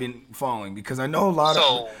Amari been falling? Because I know a lot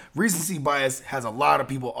of recency bias has a lot of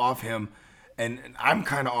people off him. And I'm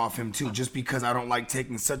kind of off him too, just because I don't like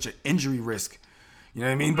taking such an injury risk. You know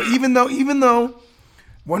what I mean? But even though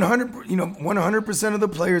 100% of the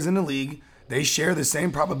players in the league, they share the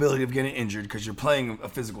same probability of getting injured because you're playing a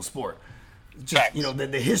physical sport. Just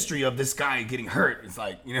the history of this guy getting hurt, it's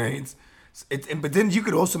like, but then you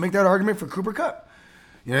could also make that argument for Cooper Kupp.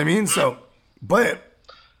 You know what I mean? So, but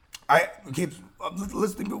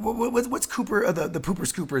let's think. What's Cooper the pooper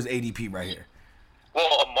scooper's ADP right here?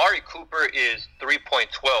 Well, Amari Cooper is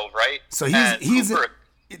 3.12, right? So Cooper,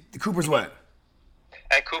 Cooper's what?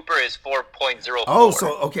 And Cooper is 4.04. Oh,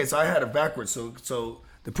 so I had it backwards. So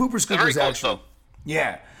the Pooper Scooper's actually,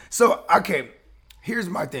 yeah. So okay, here's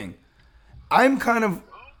my thing. I'm kind of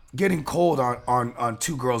getting cold on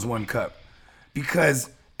 2 girls, 1 cup, because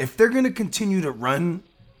if they're gonna continue to run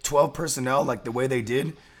 12 personnel like the way they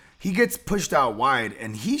did, he gets pushed out wide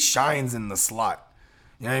and he shines in the slot.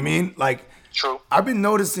 You know what I mean? Like, true. I've been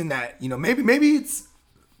noticing that, maybe it's,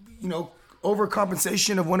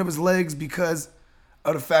 overcompensation of one of his legs because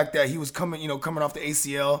of the fact that he was coming off the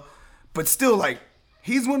ACL, but still, like,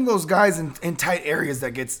 he's one of those guys in tight areas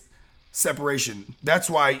that gets separation. That's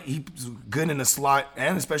why he's good in the slot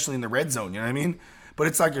and especially in the red zone. You know what I mean? But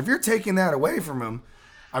it's like, if you're taking that away from him,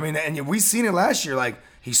 I mean, and we seen it last year. Like,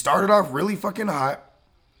 he started off really fucking hot,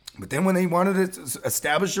 but then when they wanted to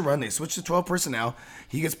establish a run, they switched to 12 personnel.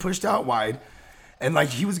 He gets pushed out wide, and like,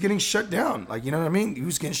 he was getting shut down. Like, you know what I mean? He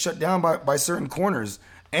was getting shut down by certain corners.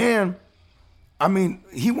 And I mean,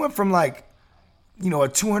 he went from like, a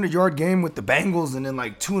 200-yard game with the Bengals, and then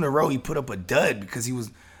like 2 in a row he put up a dud because he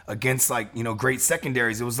was against like, great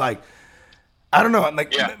secondaries. It was like, I don't know,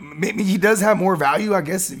 like, maybe he does have more value, I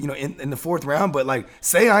guess, in the 4th round. But like,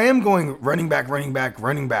 say I am going running back,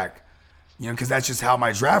 because that's just how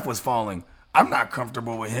my draft was falling. I'm not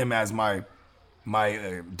comfortable with him as my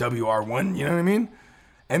WR1, you know what I mean?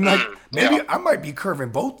 And like, maybe I might be curving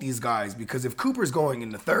both these guys, because if Cooper's going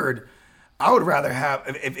in the 3rd, I would rather have,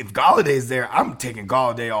 if Galladay's there, I'm taking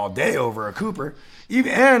Galladay all day over a Cooper.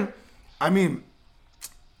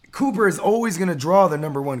 Cooper is always going to draw the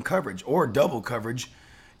number 1 coverage or double coverage,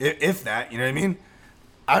 if that, you know what I mean?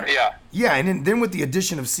 Yeah, and then with the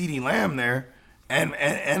addition of CeeDee Lamb there and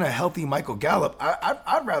a healthy Michael Gallup,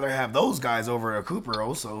 I'd rather have those guys over a Cooper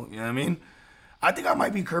also, you know what I mean? I think I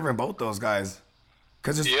might be curving both those guys.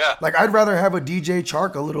 Because like, I'd rather have a DJ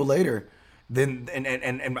Chark a little later than, and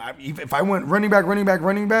if I went running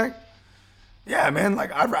back, yeah, man,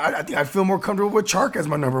 like, I think I'd feel more comfortable with Chark as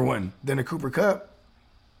my number 1 than a Cooper Kupp.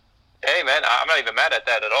 Hey, man, I'm not even mad at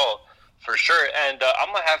that at all, for sure. And I'm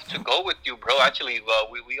going to have to go with you, bro. Actually,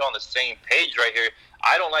 we on the same page right here.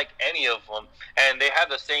 I don't like any of them. And they have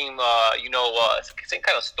the same, same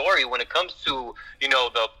kind of story when it comes to,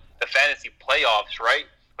 the fantasy playoffs, right?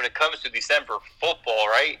 When it comes to December football,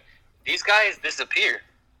 right? These guys disappear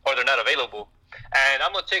or they're not available. And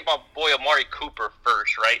I'm going to take my boy Amari Cooper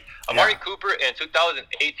first, right? Amari Cooper in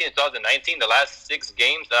 2018 and 2019, the last 6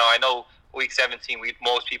 games. Now, I know Week 17,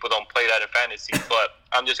 most people don't play that in fantasy, but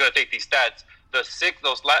I'm just going to take these stats.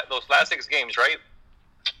 Those last 6 games, right?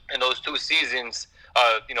 In those 2 seasons,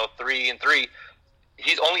 3-3,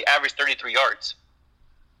 he's only averaged 33 yards.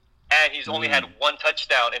 And he's only had 1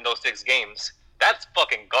 touchdown in those 6 games. That's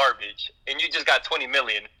fucking garbage. And you just got $20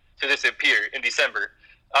 million to disappear in December.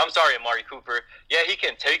 I'm sorry, Amari Cooper. Yeah, he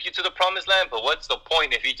can take you to the promised land, but what's the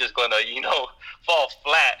point if he's just going to, fall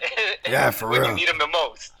flat when you need him the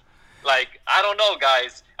most? Like, I don't know,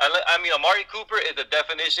 guys. I mean, Amari Cooper is the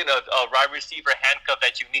definition of a wide receiver handcuff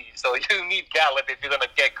that you need. So you need Gallup if you're going to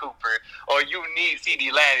get Cooper, or you need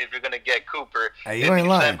CeeDee Lamb if you're going to get Cooper. Hey, you ain't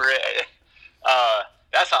lying.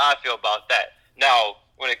 That's how I feel about that. Now,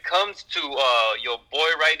 when it comes to your boy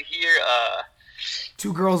right here,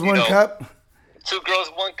 2 girls, 1 cup. 2 girls,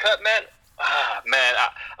 1 cup, man. Man,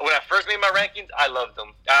 when I first made my rankings, I loved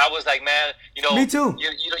them. I was like, man, me too.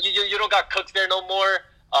 You don't got Cooks there no more.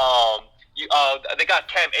 They got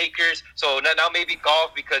Cam Akers, so now maybe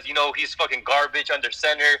Goff, because he's fucking garbage under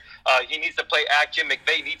center. He needs to play action.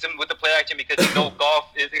 McVay needs him with the play action because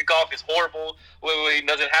Goff is horrible when he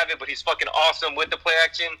doesn't have it, but he's fucking awesome with the play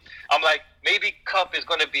action. I'm like, maybe Kupp is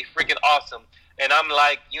gonna be freaking awesome, and I'm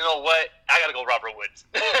like, you know what? I gotta go Robert Woods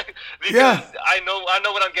because I know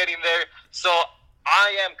what I'm getting there. So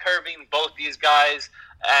I am curving both these guys,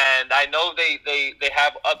 and I know they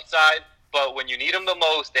have upside. But when you need them the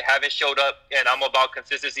most, they haven't showed up, and I'm about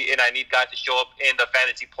consistency, and I need guys to show up in the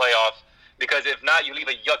fantasy playoffs, because if not, you leave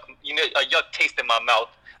a yuck taste in my mouth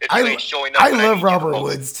if you ain't showing up. I love Robert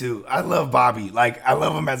Woods too. I love Bobby. Like, I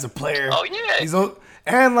love him as a player. Oh yeah.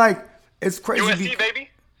 And like, it's crazy. USC baby.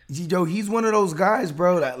 He's one of those guys,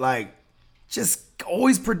 bro, that like just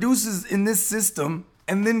always produces in this system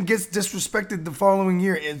and then gets disrespected the following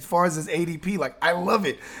year as far as his ADP. Like, I love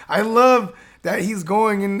it. I love that he's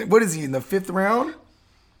going in, what is he, in the 5th round?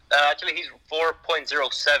 Actually, he's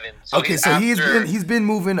 4.07. So okay, so he's been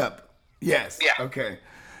moving up. Yes. Yeah. Okay.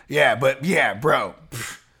 Yeah, but yeah, bro.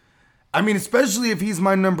 I mean, especially if he's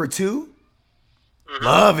my number 2,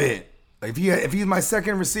 love it. If he's my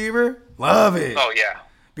 2nd receiver, love it. Oh yeah.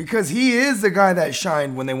 Because he is the guy that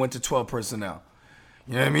shined when they went to 12 personnel.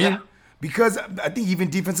 You know what I mean? Yeah. Because I think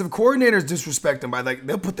even defensive coordinators disrespect him by like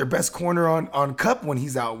they'll put their best corner on Cup when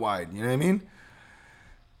he's out wide. You know what I mean?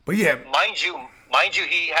 But yeah, Mind you,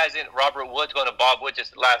 he hasn't. Robert Woods going to Bob Woods.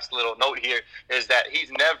 Just last little note here is that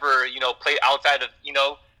he's never, played outside of,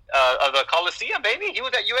 of the Coliseum, baby. He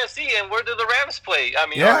was at USC, and where did the Rams play? I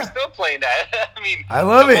mean, we're still playing that. I mean, I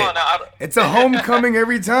love it. now. It's a homecoming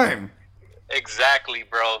every time. Exactly,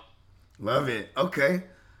 bro. Love it. Okay,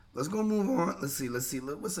 let's go move on. Let's see.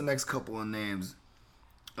 What's the next couple of names?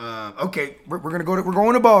 Okay, we're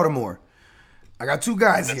going to Baltimore. I got two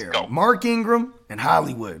guys here, go. Mark Ingram and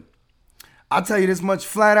Hollywood. I'll tell you this much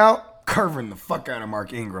flat out, curving the fuck out of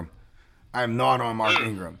Mark Ingram. I am not on Mark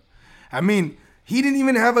Ingram. I mean, he didn't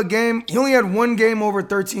even have a game. He only had one game over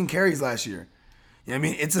 13 carries last year. You know what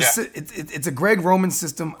I mean? It's a Greg Roman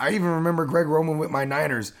system. I even remember Greg Roman with my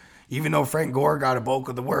Niners. Even though Frank Gore got a bulk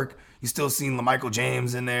of the work, you still seen LaMichael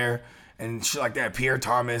James in there and shit like that, Pierre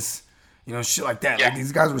Thomas, shit like that. Yeah. Like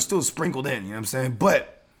these guys were still sprinkled in, you know what I'm saying?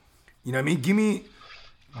 But, you know what I mean?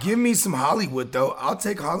 Give me some Hollywood, though. I'll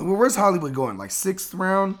take Hollywood. Where's Hollywood going? Like 6th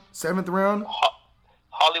round, 7th round?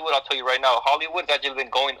 Hollywood, I'll tell you right now. Hollywood's actually been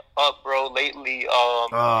going up, bro, lately.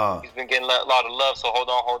 He's been getting a lot of love. So hold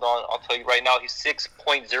on. I'll tell you right now. He's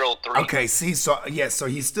 6.03. Okay, see, so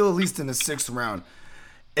he's still at least in the 6th round.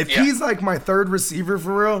 If he's like my third receiver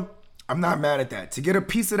for real, I'm not mad at that. To get a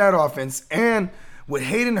piece of that offense, and with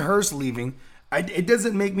Hayden Hurst leaving, it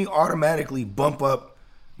doesn't make me automatically bump up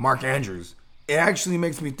Mark Andrews. It actually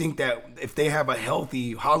makes me think that if they have a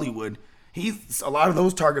healthy Hollywood, a lot of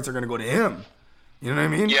those targets are going to go to him. You know what I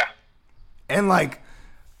mean? Yeah. And like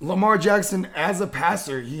Lamar Jackson as a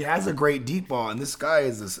passer, he has a great deep ball, and this guy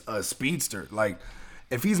is a speedster. Like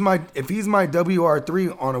if he's my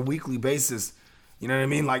WR3 on a weekly basis, you know what I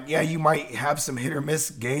mean? Like yeah, you might have some hit or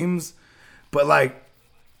miss games, but like,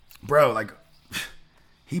 bro, like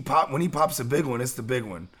when he pops a big one, it's the big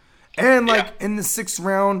one. And like in the 6th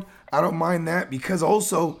round, I don't mind that because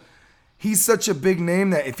also he's such a big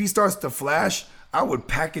name that if he starts to flash, I would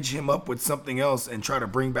package him up with something else and try to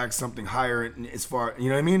bring back something higher as far, you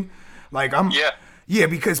know what I mean? Like yeah,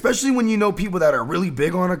 because especially when you know people that are really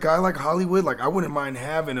big on a guy like Hollywood, like I wouldn't mind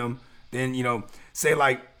having him. Then say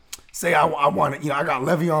I want it, I got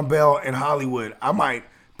Le'Veon Bell and Hollywood. I might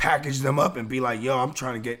package them up and be like, yo, I'm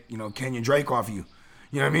trying to get Kenyon Drake off you.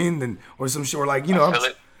 You know what I mean? Then or some shit, or like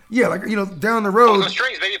yeah, like down the road. Pull some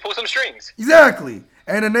strings, baby. Pull some strings. Exactly.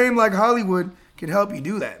 And a name like Hollywood can help you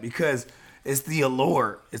do that because it's the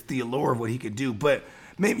allure. It's the allure of what he could do. But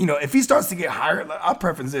maybe if he starts to get higher, I'll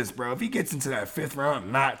preference this, bro. If he gets into that 5th round,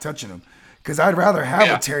 I'm not touching him because I'd rather have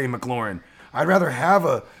a Terry McLaurin. I'd rather have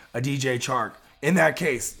a DJ Chark in that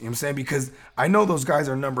case. You know what I'm saying? Because I know those guys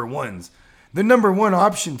are number ones. The number one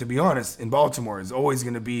option, to be honest, in Baltimore is always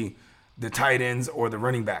going to be the tight ends or the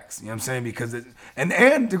running backs. You know what I'm saying? Because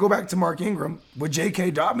and to go back to Mark Ingram, with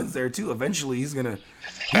J.K. Dobbins there too, eventually he's going to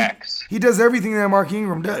he does everything that Mark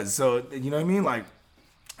Ingram does. So, you know what I mean? Like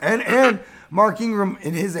and Mark Ingram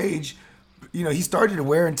in his age, he started to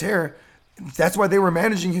wear and tear. That's why they were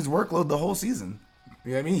managing his workload the whole season.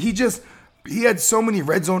 You know what I mean? He had so many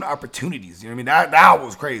red zone opportunities. You know what I mean? That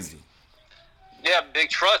was crazy. Yeah, big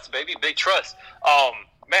trust, baby. Big trust.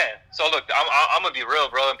 Man, so look, I'm going to be real,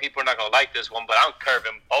 bro, and people are not going to like this one, but I'm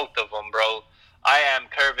curving both of them, bro. I am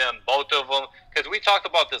curving both of them because we talked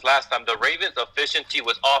about this last time. The Ravens' efficiency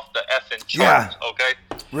was off the effing charts, okay?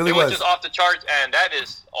 Really it was just off the charts, and that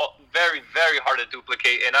is very, very hard to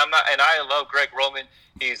duplicate. And I love Greg Roman.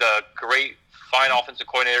 He's a great, fine offensive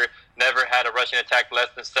coordinator. Never had a rushing attack less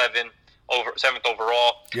than 7th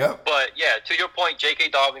overall. Yeah. But yeah, to your point, J.K.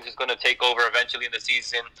 Dobbins is going to take over eventually in the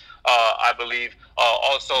season, I believe.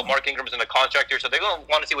 Also, Mark Ingram's in the contract here, so they're going to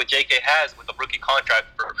want to see what J.K. has with the rookie contract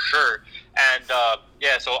for sure. And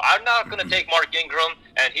so I'm not going to take Mark Ingram,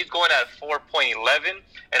 and he's going at 4.11, and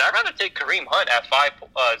I'd rather take Kareem Hunt at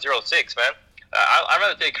 5.06, man. I'd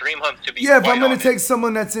rather take Kareem Hunt to be. Yeah, if I'm going to take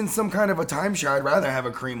someone that's in some kind of a timeshare, I'd rather have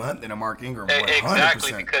a Kareem Hunt than a Mark Ingram. 100%.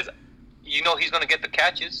 Exactly, because he's going to get the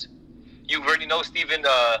catches. You already know Kevin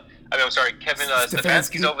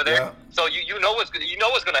Stefanski's over there. Yeah. So you know what's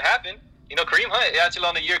going to happen. Kareem Hunt is actually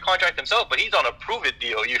on a year contract himself, but he's on a prove it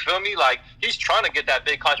deal. You feel me? Like he's trying to get that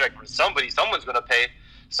big contract from somebody. Someone's going to pay.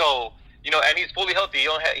 So and he's fully healthy. He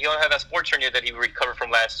don't have that sports hernia that he recovered from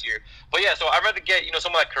last year. But yeah, so I'd rather get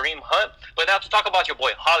someone like Kareem Hunt. But now to talk about your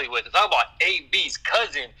boy Hollywood, to talk about AB's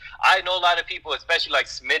cousin. I know a lot of people, especially like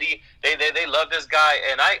Smitty, they love this guy,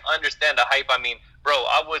 and I understand the hype. I mean, bro,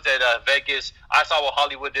 I was at Vegas. I saw what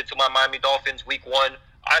Hollywood did to my Miami Dolphins week 1.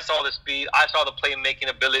 I saw the speed. I saw the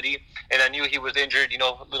playmaking ability, and I knew he was injured,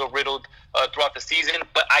 a little riddled throughout the season,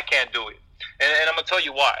 but I can't do it. and I'm gonna tell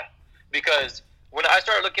you why. Because when I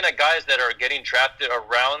started looking at guys that are getting drafted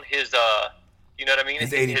around his you know what I mean?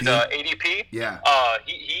 His ADP. His ADP. Yeah.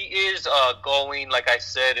 He is going, like I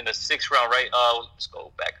said, in the 6th round, right? Let's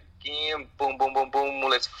go back again. Boom, boom, boom, boom.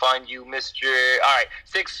 Let's find you, Mr. All right,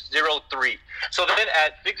 603. So then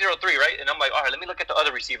at 603, right? And I'm like, all right, let me look at the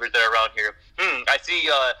other receivers that are around here. I see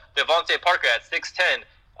Devontae Parker at 6'10".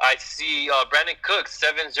 I see Brandon Cooks,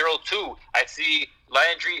 702. I see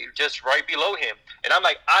Landry just right below him. And I'm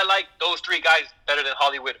like, I like those 3 guys better than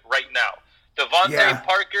Hollywood right now. Devontae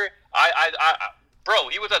Parker, bro,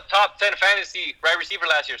 he was a top 10 fantasy wide receiver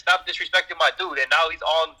last year. Stop disrespecting my dude. And now he's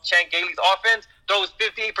on Chan Gailey's offense, throws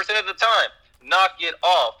 58% of the time. Knock it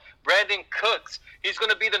off. Brandon Cooks, he's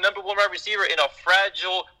going to be the number 1 wide receiver in a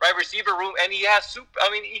fragile wide receiver room. And he has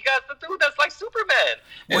he got the dude that's like Superman.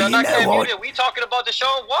 And I'm not kidding. We talking about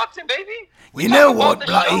Deshaun Watson, baby. You know what,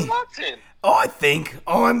 Bloody? I think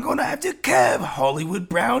I'm going to have to curve Hollywood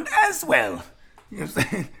Brown as well. You know what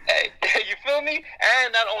I'm saying? Hey, you feel me?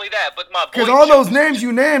 And not only that, but my boy. Because all those names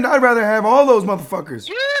you named, I'd rather have all those motherfuckers.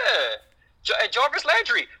 Yeah. And Jarvis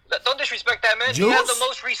Landry. Don't disrespect that, man. Juice? He has the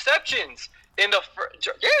most receptions in the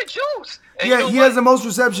Juice. And yeah, he has the most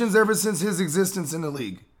receptions ever since his existence in the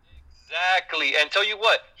league. Exactly. And tell you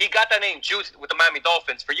what, he got that name Juice with the Miami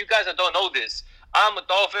Dolphins. For you guys that don't know this, I'm a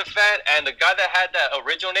Dolphin fan, and the guy that had that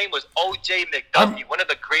original name was O.J. McDuffie, one of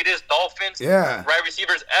the greatest Dolphins wide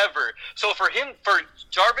receivers ever. So for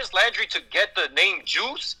Jarvis Landry to get the name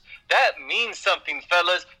Juice, that means something,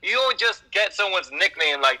 fellas. You don't just get someone's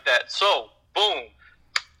nickname like that. So, boom.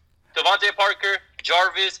 Devontae Parker,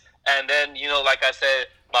 Jarvis, and then, like I said,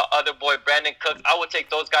 my other boy, Brandon Cooks. I would take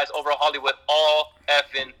those guys over Hollywood all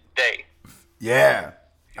effing day. Yeah.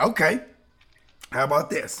 Okay. How about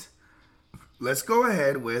this? Let's go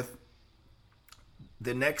ahead with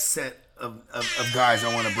the next set of guys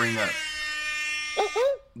I want to bring up.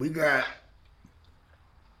 We got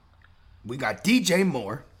DJ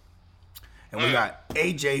Moore and we got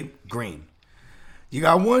AJ Green. You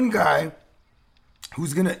got one guy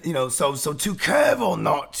who's gonna, so to curve or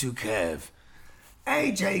not to curve,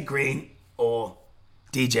 AJ Green or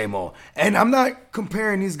DJ Moore. And I'm not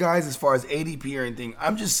comparing these guys as far as ADP or anything.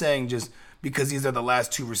 I'm just saying because these are the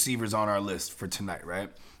last 2 receivers on our list for tonight, right?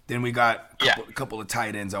 Then we got a couple of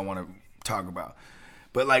tight ends I want to talk about.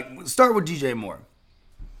 But, start with DJ Moore.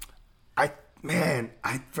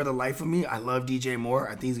 For the life of me, I love DJ Moore.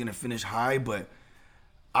 I think he's going to finish high, but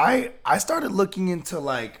I started looking into,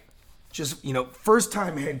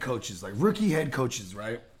 first-time head coaches, rookie head coaches,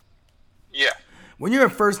 right? Yeah. When you're a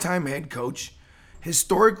first-time head coach,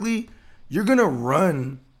 historically, you're going to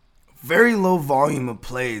run very low volume of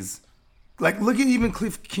plays. Look at even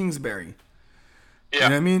Cliff Kingsbury. Yeah. You know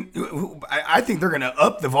what I mean? I think they're going to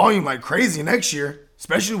up the volume like crazy next year,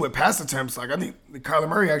 especially with pass attempts. I think Kyler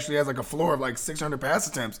Murray actually has a floor of 600 pass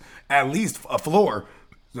attempts, at least a floor.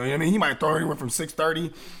 So, you know what I mean? He might throw anywhere from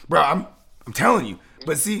 630. Bro, I'm telling you.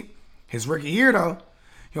 But see, his rookie year, though,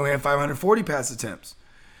 he only had 540 pass attempts.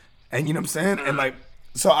 And you know what I'm saying? And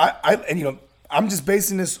I'm just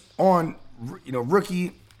basing this on,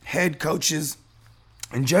 rookie head coaches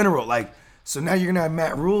in general. So now you're going to have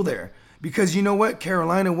Matt Rule there. Because you know what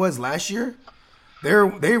Carolina was last year?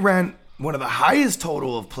 They ran one of the highest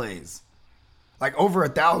total of plays. Over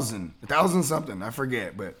 1,000 something. I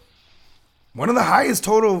forget. But one of the highest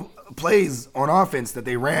total plays on offense that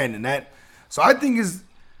they ran. So I think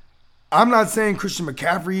I'm not saying Christian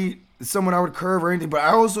McCaffrey is someone I would curve or anything. But I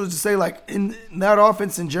also just say in that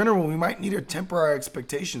offense in general, we might need to temper our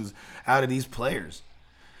expectations out of these players.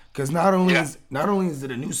 Because not only is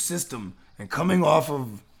it a new system, and coming off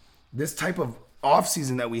of this type of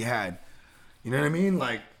offseason that we had, you know what I mean?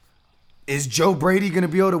 Is Joe Brady going to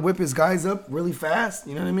be able to whip his guys up really fast?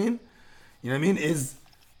 You know what I mean? Is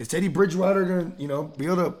Teddy Bridgewater going to, be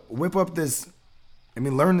able to whip up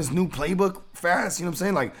learn this new playbook fast? You know what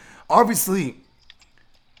I'm saying? Obviously,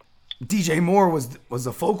 DJ Moore was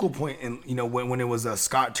a focal point in, when it was a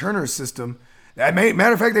Scott Turner system.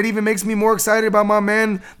 Matter of fact, that even makes me more excited about my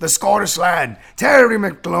man, the Scottish lad, Terry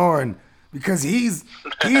McLaurin, because he's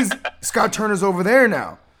Scott Turner's over there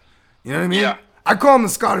now. You know what I mean? Yeah. I call him the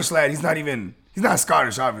Scottish lad. He's not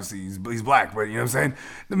Scottish, obviously. He's black, but you know what I'm saying?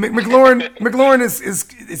 McLaurin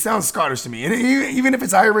it sounds Scottish to me. And even if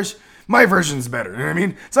it's Irish, my version's better. You know what I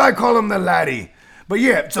mean? So I call him the laddie. But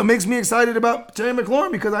yeah, so it makes me excited about Terry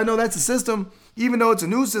McLaurin because I know that's a system, even though it's a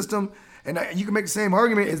new system. And you can make the same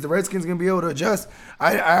argument: is the Redskins going to be able to adjust?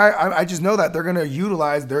 I just know that they're going to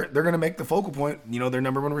utilize. They're going to make the focal point. Their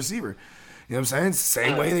number 1 receiver. You know what I'm saying?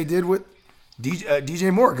 Same way they did with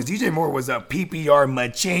DJ Moore, because DJ Moore was a PPR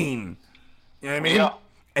machine. You know what I mean? Yeah.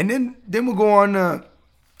 And then we'll go on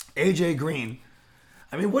AJ Green.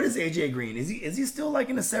 I mean, what is AJ Green? Is he still like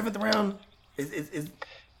in the 7th round?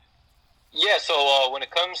 Yeah, so when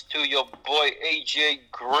it comes to your boy AJ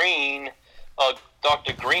Green,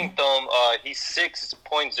 Dr. Green Thumb, he's 6.07.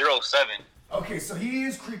 Okay, so he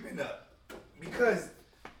is creeping up because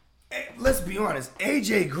let's be honest,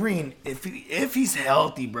 AJ Green, if he's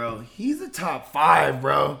healthy, bro, he's a top 5,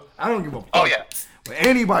 bro. I don't give a fuck what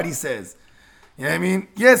anybody says. You know what I mean?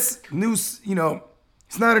 Yes,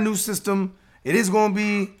 it's not a new system. It is going to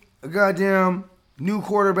be a goddamn new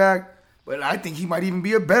quarterback, but I think he might even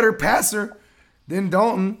be a better passer than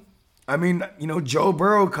Dalton. I mean, Joe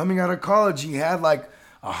Burrow coming out of college, he had like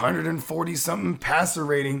 140-something passer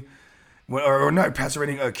rating, or not passer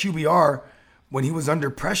rating, QBR when he was under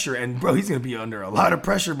pressure. And, bro, he's going to be under a lot of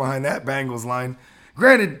pressure behind that Bengals line.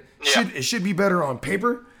 Granted, it should be better on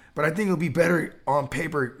paper, but I think it'll be better on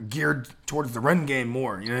paper geared towards the run game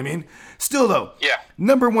more. You know what I mean? Still, though,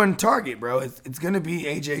 number 1 target, bro, it's going to be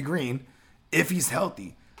AJ Green if he's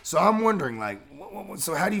healthy. So I'm wondering, like,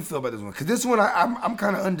 so how do you feel about this one? Because this one, I'm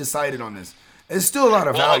kind of undecided on this. There's still a lot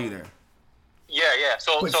of value there. Yeah.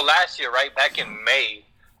 So last year, right, back in May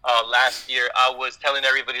last year, I was telling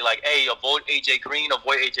everybody, like, hey, avoid AJ Green,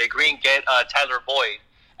 get Tyler Boyd.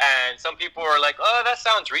 And some people were like, oh, that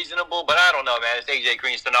sounds reasonable, but I don't know, man. It's AJ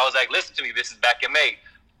Green. So I was like, listen to me. This is back in May.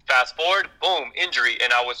 Fast forward, boom, injury.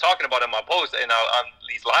 And I was talking about it in my post and on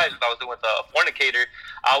these lives I was doing with a fornicator.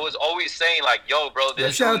 I was always saying, like, yo, bro,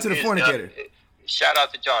 this shout out to the fornicator. Shout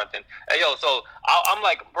out to Jonathan. Hey, yo, so I'm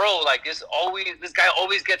like, bro, like, this guy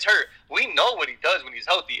always gets hurt. We know what he does when he's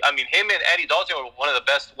healthy. I mean, him and Andy Dalton were one of the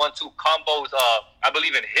best 1-2 combos, I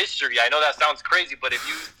believe, in history. I know that sounds crazy, but if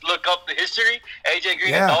you look up the history, AJ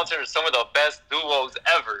Green and Dalton are some of the best duos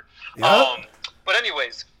ever. Yep. But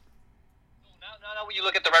anyways, now when you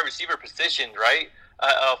look at the wide receiver position, right,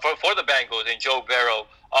 for the Bengals and Joe Burrow,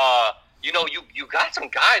 you got some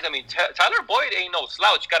guys. I mean, Tyler Boyd ain't no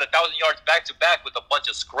slouch. You got 1,000 yards back-to-back with a bunch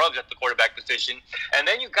of scrubs at the quarterback position. And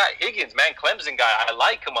then you got Higgins, man, Clemson guy. I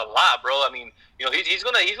like him a lot, bro. I mean, he's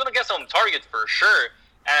gonna get some targets for sure.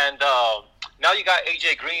 And now you got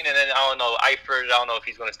AJ Green, and then I don't know, Eifert. I don't know if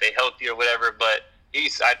he's gonna stay healthy or whatever, but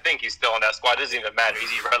I think he's still on that squad. It doesn't even matter.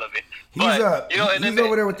 He's irrelevant. He's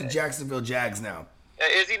over there with the Jacksonville Jags now.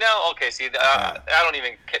 Is he now? Okay, see, I don't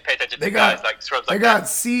even pay attention to guys like scrubs like that.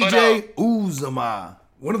 They got CJ Uzomah.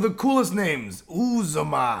 One of the coolest names,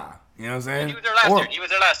 Uzomah. You know what I'm saying? He was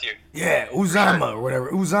there last year. Yeah, Uzama or whatever.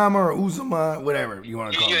 Uzama or Uzoma, whatever you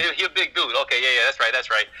want to call him. He's a big dude. Okay, yeah, that's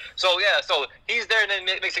right. So he's there and then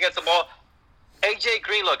makes against the ball. AJ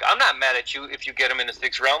Green, look, I'm not mad at you if you get him in the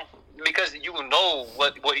 6th round because you know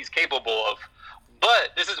what he's capable of.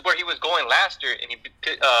 But this is where he was going last year, and he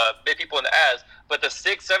bit people in the ass. But the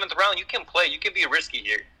 6th, 7th round, you can play. You can be risky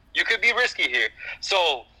here.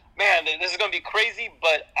 So, man, this is going to be crazy,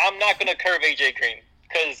 but I'm not going to curve AJ Green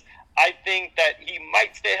because I think that he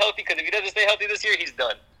might stay healthy because if he doesn't stay healthy this year, he's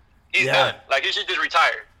done. He's done. Like, he should just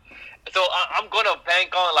retire. So I'm going to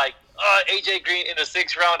bank on, like, AJ Green in the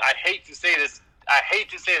 6th round. I hate to say this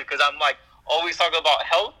because I'm, like, always talking about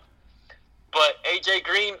health. But AJ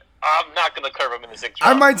Green, I'm not going to curve him in the 6th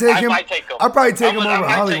round. I might take him. I'll probably take him over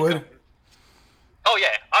Hollywood. Oh, yeah.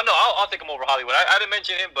 I'll take him over Hollywood. I didn't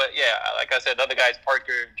mention him, but, yeah, like I said, the other guys,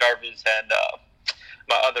 Parker, Jarvis, and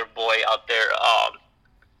my other boy out there,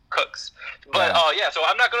 Cooks. But, so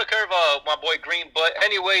I'm not going to curve my boy Green. But,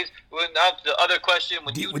 anyways, now to the other question.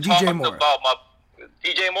 When you talked about my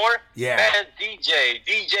DJ Moore? Yeah. Man,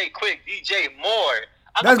 DJ Quick, DJ Moore.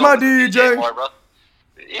 That's my DJ. Moore, bro.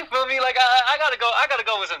 You feel me? Like, I gotta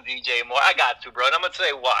go with some DJ Moore. I got to, bro. And I'm going to tell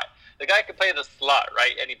you why. The guy can play the slot,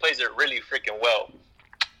 right? And he plays it really freaking well.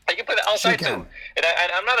 He can play the outside, too. And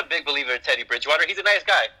I'm not a big believer in Teddy Bridgewater. He's a nice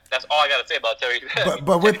guy. That's all I got to say about Teddy Bridgewater.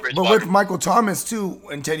 But with Michael Thomas, too,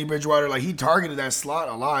 and Teddy Bridgewater, like, he targeted that slot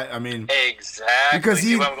a lot. I mean. Exactly. Because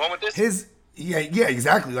See where I'm going with this? Yeah,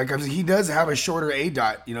 exactly. Like, I mean, he does have a shorter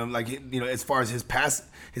A-dot, as far as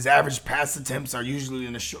his average pass attempts are usually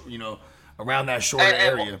in the around that shorter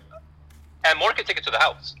area. And Moore can take it to the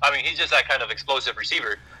house. I mean, he's just that kind of explosive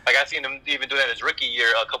receiver. Like, I've seen him even do that his rookie year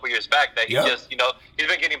a couple years back, that he just, he's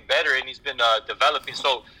been getting better and he's been developing.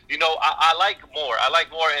 So, I like Moore.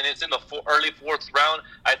 And it's in the early 4th round.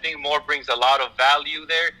 I think Moore brings a lot of value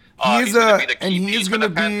there. He's going to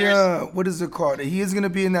be, what is it called? He is going to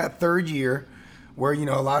be in that 3rd year where,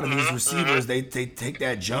 a lot of these receivers, they take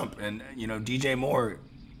that jump. And, DJ Moore,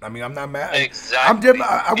 I mean, I'm not mad. Exactly.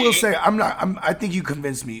 I will say, I think you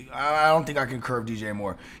convinced me. I don't think I can curve DJ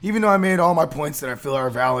Moore. Even though I made all my points that I feel are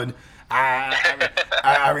valid, you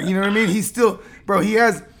know what I mean? He's still, bro, he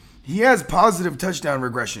has he has positive touchdown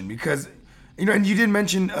regression because, and you did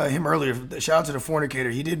mention him earlier. Shout out to the fornicator.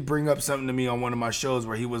 He did bring up something to me on one of my shows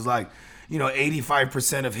where he was like,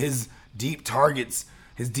 85% of his deep targets,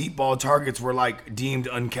 his deep ball targets were like deemed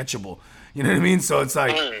uncatchable. You know what I mean? So it's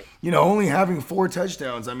like, only having 4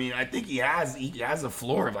 touchdowns. I mean, I think he has a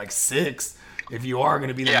floor of like 6 if you are going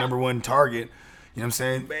to be the number one target. You know what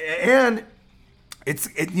I'm saying? And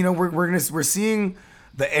we're seeing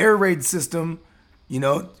the air raid system,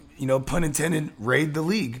 pun intended, raid the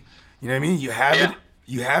league. You know what I mean? You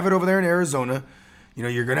have it over there in Arizona.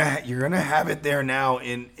 You're gonna have it there now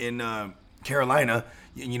in Carolina.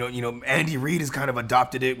 Andy Reid has kind of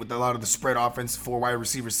adopted it with a lot of the spread offense, 4 wide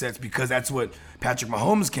receiver sets, because that's what Patrick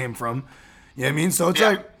Mahomes came from. You know what I mean? So it's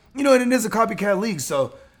like, and it is a copycat league.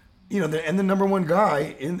 So, and the number one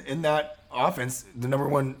guy in that offense, the number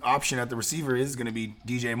one option at the receiver is going to be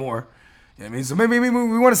DJ Moore. You know what I mean? So maybe we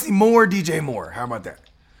want to see more DJ Moore. How about that?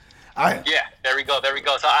 There we go.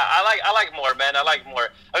 So I like Moore, man. I like Moore.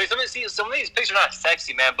 I mean, some of these picks are not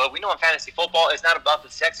sexy, man, but we know in fantasy football, it's not about the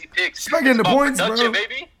sexy picks. It's about getting the points, bro.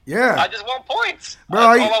 Baby. Yeah. I just want points. Bro,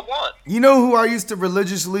 That's all I want. You know who I used to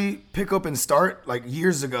religiously pick up and start, like,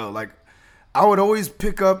 years ago? Like, I would always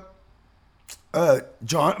pick up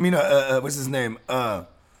what's his name? Oh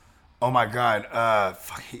my God.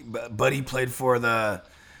 Buddy played for the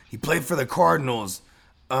Cardinals.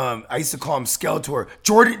 I used to call him Skeletor.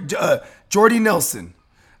 Jordy Nelson,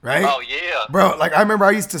 right? Oh, yeah. Bro, like, I remember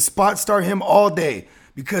I used to spot start him all day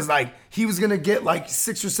because, like, he was going to get, like,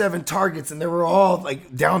 6 or 7 targets, and they were all,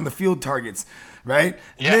 like, down the field targets, right?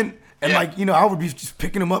 Yeah. Like, I would be just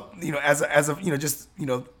picking him up, as a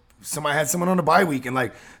somebody had someone on a bye week, and,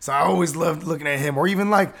 like, so I always loved looking at him. Or even,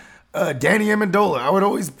 like, Danny Amendola. I would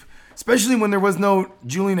always, especially when there was no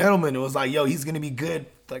Julian Edelman, it was like, yo, he's going to be good,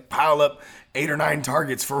 like, pile up 8 or 9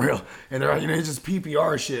 targets for real, and they're it's just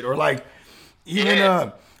PPR shit. Or like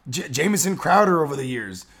even Jamison Crowder over the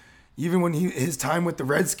years, even when his time with the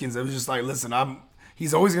Redskins, I was just like, listen,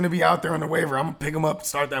 he's always gonna be out there on the waiver. I'm gonna pick him up,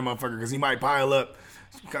 start that motherfucker because he might pile up.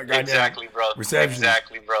 Exactly, bro. Receptions.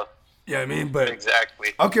 Exactly, bro. Yeah, I mean, but exactly.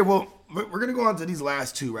 Okay, well, we're gonna go on to these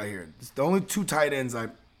last 2 right here. It's the only 2 tight ends I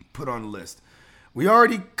put on the list. We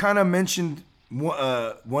already kind of mentioned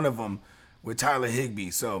one of them with Tyler Higbee,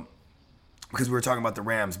 so. Because we were talking about the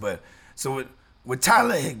Rams, but so with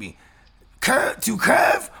Tyler Higbee, too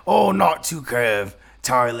curve or not too curve,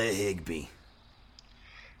 Tyler Higbee.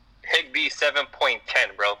 Higbee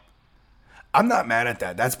 7.10, bro. I'm not mad at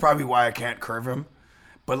that. That's probably why I can't curve him.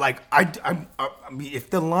 But like I mean, if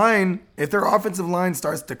their offensive line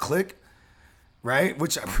starts to click, right,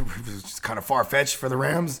 which is kind of far fetched for the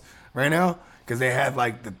Rams right now. Because they had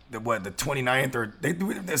like the 29th or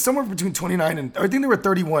they're somewhere between 29 and I think they were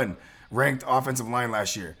 31 ranked offensive line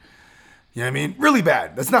last year. You know what I mean? Really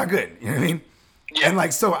bad. That's not good. You know what I mean? Yeah. And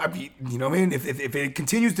like so, you know what I mean? If it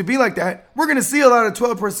continues to be like that, we're gonna see a lot of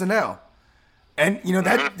 12 personnel, and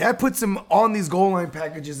that puts him on these goal line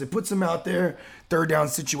packages. It puts him out there, third down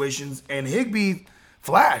situations. And Higbee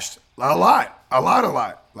flashed a lot.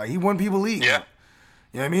 Like he won people league. Yeah.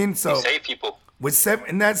 You know what I mean? So he saved people.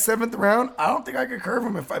 In that 7th round, I don't think I could curve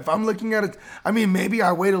him. If I'm looking at it, I mean, maybe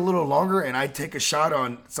I wait a little longer and I take a shot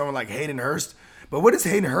on someone like Hayden Hurst. But what is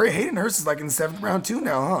Hayden Hurst? Hayden Hurst is like in the 7th round too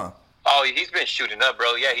now, huh? Oh, he's been shooting up,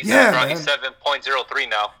 bro. Yeah, he's 7.03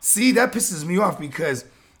 now. See, that pisses me off because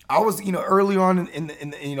I was, early on in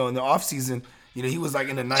the off season, he was like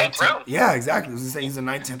in the 9th round. Yeah, exactly. I was gonna say he's a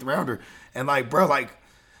 9th, 10th rounder, and like, bro, like.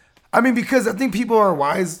 I mean, because I think people are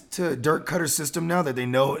wise to Dirk Cutter's system now that they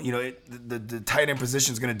know, the tight end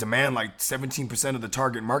position is going to demand like 17% of the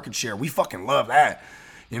target market share. We fucking love that.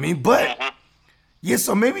 You know what I mean? But, yeah,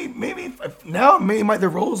 so maybe now the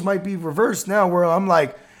roles might be reversed now where I'm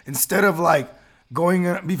like, instead of like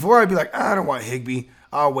going, before I'd be like, I don't want Higbee.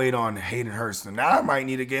 I'll wait on Hayden Hurst. And now I might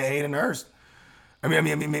need to get Hayden Hurst.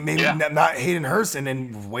 Maybe not Hayden Hurst and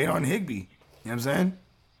then wait on Higbee. You know what I'm saying?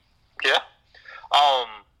 Yeah.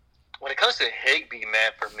 When it comes to Higbee,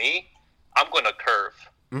 man, for me, I'm going to curve.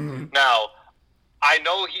 Mm-hmm. Now, I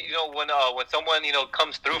know when someone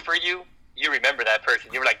comes through for you, you remember that person.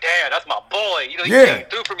 You're like, damn, that's my boy. He came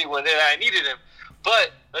through for me when I needed him.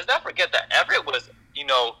 But let's not forget that Everett was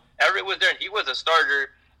there and he was a starter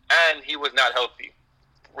and he was not healthy.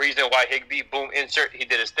 Reason why Higbee, boom, insert, he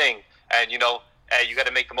did his thing, and you got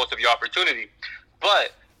to make the most of your opportunity.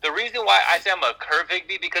 But the reason why I say I'm a curve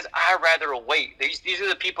Higbee because I'd rather wait. These are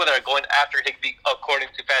the people that are going after Higbee according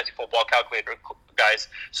to Fantasy Football Calculator, guys.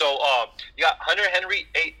 So you got Hunter Henry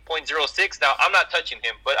 8.06. Now I'm not touching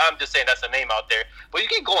him, but I'm just saying that's a name out there. But you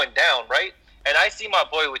keep going down, right? And I see my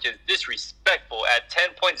boy, which is disrespectful, at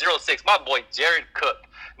 10.06. My boy Jared Cook.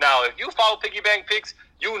 Now, if you follow Piggy Bank Picks,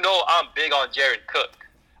 you know I'm big on Jared Cook.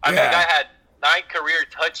 I mean, Yeah. the guy had 9 career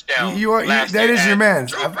touchdowns. That is your man.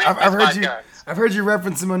 I've heard you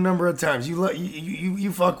reference him a number of times.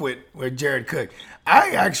 You fuck with Jared Cook.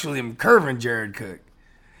 I actually am curving Jared Cook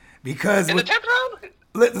because In the 10th round?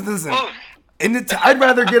 listen, I'd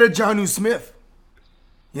rather get a Jonnu Smith.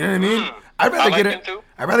 You know what I mean? I'd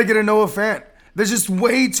rather get a Noah Fant. There's just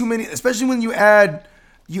way too many, especially when you add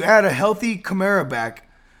a healthy Kamara back,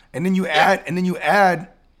 and then you add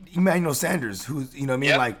Emmanuel Sanders, who's you know what I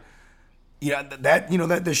mean like. Yeah,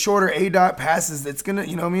 that the shorter A-dot passes, it's gonna,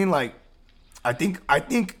 you know what I mean? Like, I think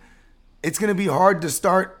it's gonna be hard to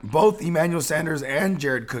start both Emmanuel Sanders and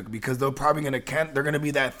Jared Cook because they're probably they're gonna be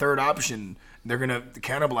that third option. They're gonna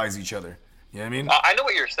cannibalize each other. You know what I mean? I know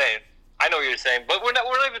what you're saying. But we're not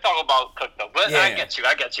even talking about Cook though. But I get you.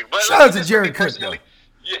 But shout out to Jared Cook though.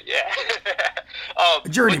 Yeah.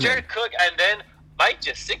 But Jared Cook and then Mike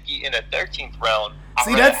Gesicki in the 13th round.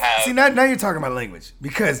 Now you're talking about language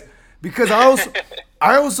because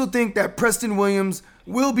I also think that Preston Williams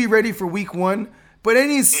will be ready for week 1, but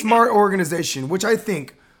any smart organization, which I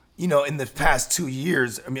think, you know, in the past 2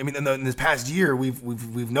 years, in this past year,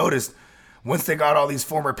 we've noticed once they got all these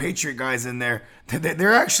former Patriot guys in there,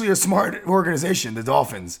 they're actually a smart organization, the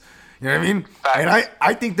Dolphins. You know what I mean? And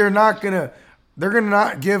I think they're gonna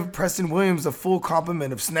not give Preston Williams a full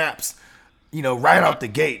complement of snaps, you know, right out the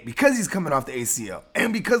gate because he's coming off the ACL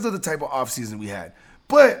and because of the type of offseason we had.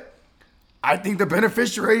 But I think the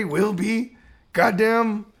beneficiary will be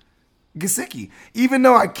goddamn Gesicki. Even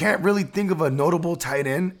though I can't really think of a notable tight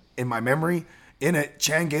end in my memory in a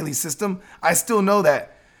Chan Gailey system, I still know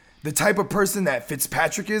that the type of person that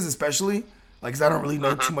Fitzpatrick is, especially, like, 'cause I don't really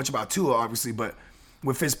know too much about Tua, obviously, but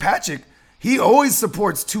with Fitzpatrick, he always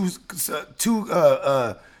supports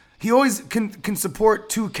he always can support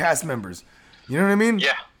 2 cast members. You know what I mean?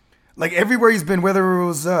 Yeah. Like, everywhere he's been, whether it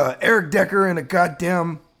was Eric Decker and a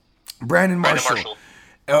goddamn Brandon Marshall.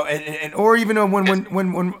 Or even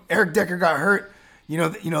when Eric Decker got hurt, you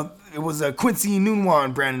know it was Quincy Enunwa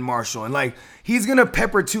and Brandon Marshall, and like he's gonna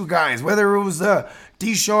pepper 2 guys, whether it was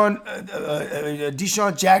Deshaun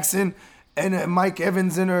Jackson and Mike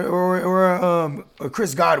Evans or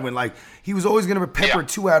Chris Godwin. Like he was always gonna pepper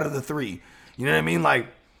 2 out of the 3. You know what I mean? Like,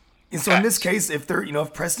 and so in this case, if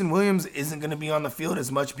Preston Williams isn't gonna be on the field as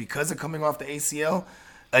much because of coming off the ACL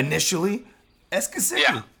initially, it's Gesicki.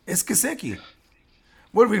 Yeah. It's Gesicki.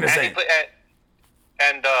 What are we gonna say? Not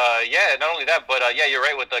only that, but you're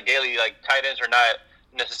right with Gailey. Like tight ends are not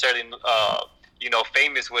necessarily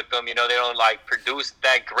famous with them. You know, they don't like produce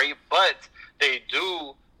that great, but they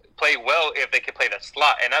do play well if they can play the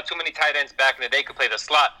slot. And not too many tight ends back in the day could play the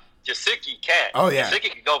slot. Gesicki can. Oh yeah. Gesicki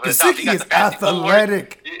can go over the top. Gesicki is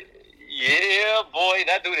athletic. Yeah, boy,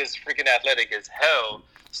 that dude is freaking athletic as hell.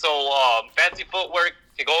 So fancy footwork.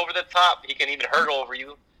 Can go over the top. He can even hurdle over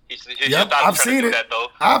you. I've seen it.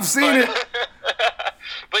 I've seen it.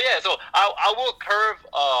 But yeah, so I will curve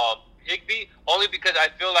Higbee only because I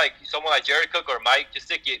feel like someone like Jared Cook or Mike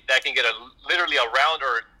Gesicki that can get literally a round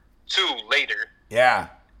or 2 later. Yeah.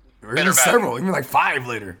 Or even several, even like 5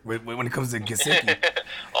 later when it comes to Gesicki.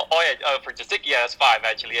 For Gesicki, that's 5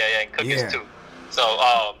 actually. Yeah, and Cook is 2. So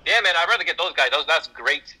man, I'd rather get those guys. That's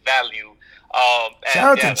great value. Shout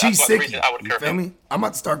out to G-Sicky. You feel me? I'm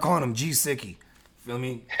about to start calling him G-Sicky. Feel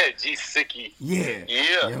me? G-Sicky. Yeah. You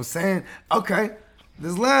know what I'm saying? Okay.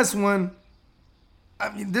 This last one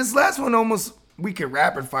almost we could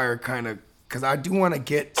rapid fire kind of, because I do want to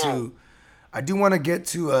get to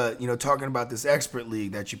talking about this expert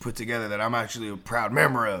league that you put together that I'm actually a proud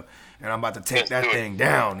member of, and I'm about to take that thing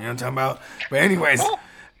down. You know what I'm talking about? But anyways,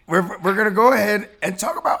 we're gonna go ahead and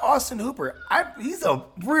talk about Austin Hooper. He's a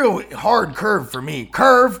real hard curve for me.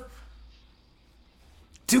 Curve.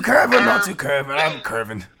 Too curve or not too curve, and I'm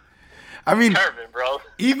curving. I mean, bro.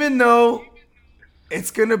 Even though it's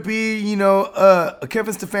gonna be, a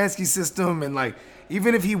Kevin Stefanski system, and like,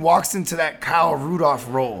 even if he walks into that Kyle Rudolph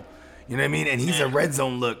role, you know what I mean, and he's a red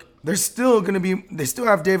zone look, they still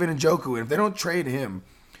have David Njoku, and if they don't trade him,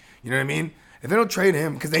 you know what I mean? If they don't trade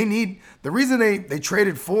him, because the reason they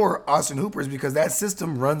traded for Austin Hooper is because that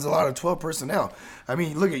system runs a lot of 12 personnel. I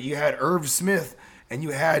mean, look you had Irv Smith and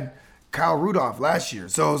you had Kyle Rudolph last year.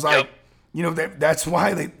 So it was like, that's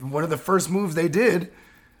why one of the first moves they did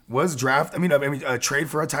was trade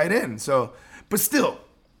for a tight end. So, but still,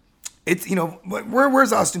 it's,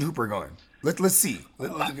 where's Austin Hooper going? Let's see.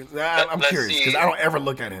 I'm curious because I don't ever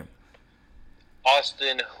look at him.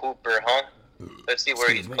 Austin Hooper, huh? Let's see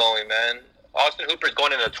where he's going, man. Austin Hooper's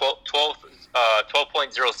going in a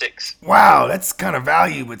 12.06. Wow, that's kind of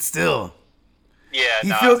value, but still. Yeah,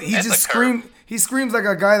 he He screams like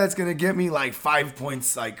a guy that's gonna get me like 5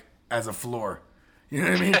 points like as a floor. You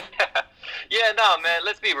know what I mean? Yeah, no, man.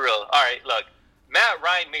 Let's be real. All right, look. Matt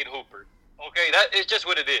Ryan made Hooper. Okay, that is just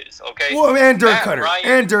what it is. Okay. Well, and Dirk Matt Cutter, Ryan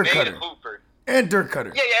and Dirk made Cutter, Hooper. and Dirk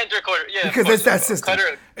Cutter. Yeah, and Dirk Cutter. Yeah, Because it's that system.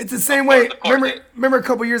 Cutter, it's the same way. of course, Remember a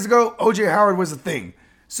couple years ago, O.J. Howard was a thing.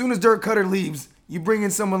 As soon as Dirk Cutter leaves, you bring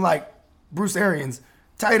in someone like Bruce Arians.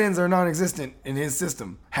 Tight ends are non-existent in his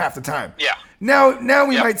system half the time. Yeah. Now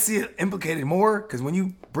we might see it implicated more because when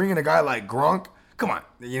you bring in a guy like Gronk, come on,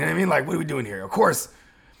 you know what I mean? Like, what are we doing here? Of course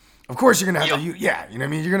you're gonna have to use. Yeah, you know what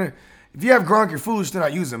I mean? You're gonna. If you have Gronk, you're foolish to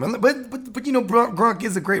not use him. But you know, Gronk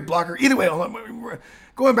is a great blocker. Either way,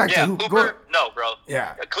 going back to Hooper. No, bro.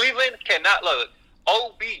 Yeah. Cleveland cannot look.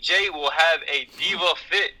 OBJ will have a diva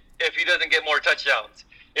fit if he doesn't get more touchdowns.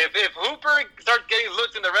 If Hooper starts getting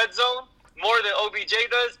looks in the red zone more than OBJ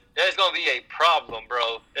does, there's gonna be a problem,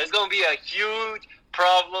 bro. There's gonna be a huge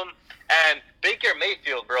problem. And Baker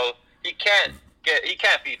Mayfield, bro, he can't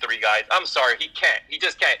beat three guys. I'm sorry, he can't. He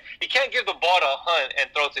just can't. He can't give the ball to Hunt and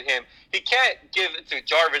throw to him. He can't give it to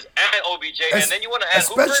Jarvis and OBJ. And then you want to add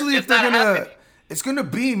especially Hooper? if they're gonna. It's gonna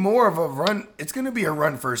be more of a run. It's gonna be a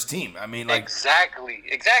run first team. I mean, like exactly.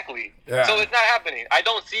 Yeah. So it's not happening. I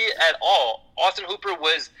don't see it at all. Austin Hooper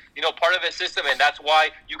was, part of his system, and that's why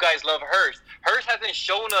you guys love Hurst. Hurst hasn't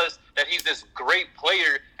shown us that he's this great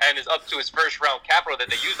player and is up to his first round capital that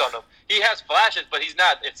they used on him. He has flashes, but he's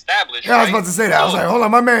not established. Yeah, right? I was about to say that. I was like, hold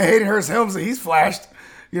on, my man Hayden Hurst Helmsley, he's flashed.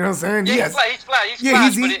 You know what I'm saying? Yeah, he's flashed.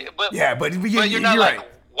 But you're not right. like,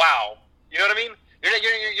 wow. You know what I mean?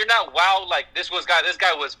 You're not wow like this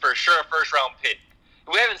guy was for sure a first round pick.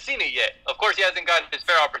 We haven't seen it yet. Of course, he hasn't gotten his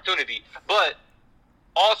fair opportunity. But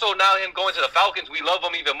also now him going to the Falcons, we love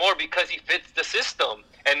him even more because he fits the system.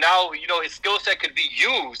 And now, his skill set could be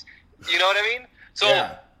used. You know what I mean? So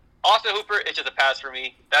Austin Hooper, it's just a pass for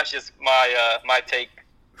me. That's just my take.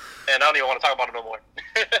 And I don't even want to talk about it no more.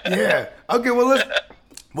 Yeah. Okay,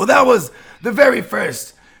 well that was the very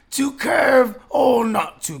first to curve or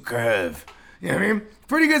not to curve. You know what I mean?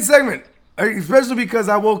 Pretty good segment. Especially because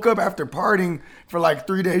I woke up after partying for like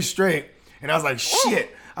 3 days straight. And I was like,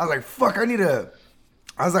 shit. I was like, fuck,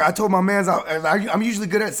 I told my mans, I'm usually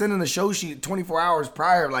good at sending the show sheet 24 hours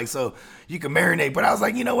prior, like, so you can marinate. But I was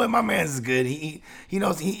like, you know what? My man's is good. He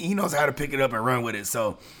knows how to pick it up and run with it.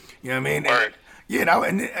 So, you know what I mean?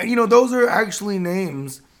 And those are actually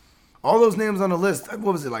names. All those names on the list,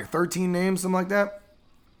 what was it, like 13 names, something like that?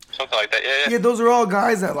 Something like that, yeah. Yeah, those are all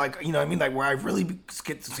guys that, like, you know what I mean, like, where I really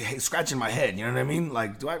get scratching my head, you know what I mean?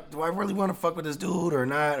 Like, do I really want to fuck with this dude or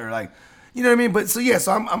not? Or, like, you know what I mean? But, so, yeah,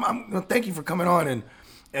 so I'm thank you for coming on and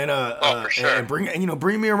for sure. and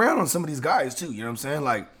bring me around on some of these guys, too, you know what I'm saying?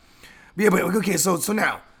 Like, yeah, but, okay, so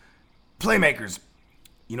now, Playmakers,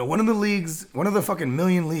 one of the fucking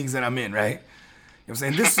million leagues that I'm in, right? You know what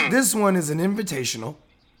I'm saying? This one is an invitational.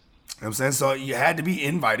 You know what I'm saying? So you had to be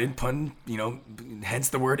invited, hence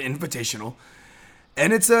the word invitational.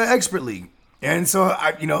 And it's an expert league. And so,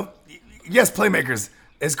 yes, Playmakers,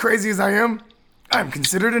 as crazy as I am, I'm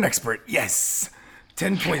considered an expert. Yes.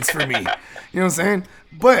 10 points for me. You know what I'm saying?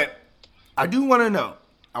 But I do want to know.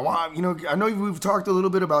 I know we've talked a little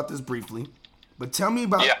bit about this briefly, but tell me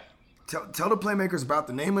about, tell the Playmakers about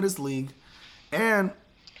the name of this league and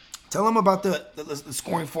tell them about the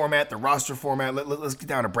scoring format, the roster format. Let's get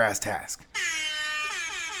down to brass task.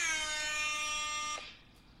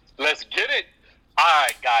 Let's get it. All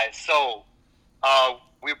right, guys. So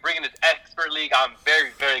we're bringing this expert league. I'm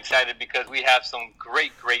very, very excited because we have some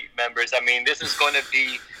great, great members. I mean, this is going to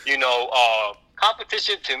be,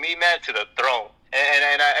 competition to me, man, to the throne.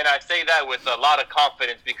 And I say that with a lot of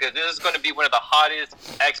confidence because this is going to be one of the hottest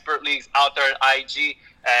expert leagues out there at IG.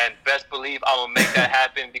 And best believe I will make that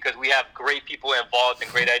happen because we have great people involved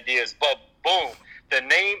and great ideas. But boom, the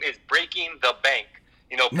name is Breaking the Bank.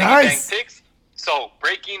 Piggy nice. Bank Pickz. So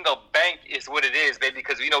Breaking the Bank is what it is, baby.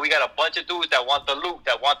 Because we got a bunch of dudes that want the loot,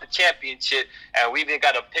 that want the championship, and we even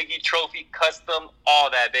got a Piggy trophy, custom,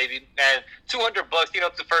 all that, baby. And $200,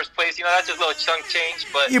 to first place. That's just a little chunk change.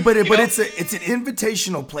 But yeah, but it's an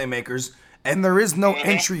invitational, Playmakers, and there is no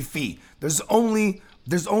entry fee. There's only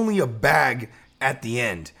a bag at the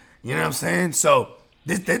end. You know what I'm saying? So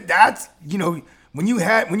that's when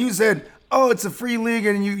you said, oh, it's a free league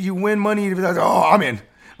and you win money, I'm in.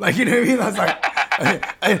 Like, you know what I mean? I was like,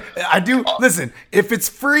 I do. Listen, if it's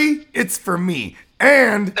free, it's for me.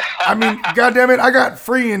 And I mean, goddamn it, I got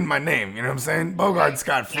free in my name. You know what I'm saying? Bogart's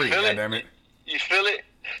got free. Goddamn it. You feel it?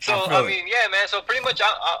 So I mean, yeah, man. So pretty much,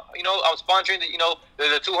 I'm sponsoring the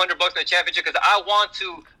 $200 in the championship because I want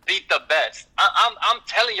to beat the best. I'm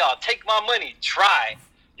telling y'all, take my money, try.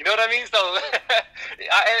 You know what I mean? So,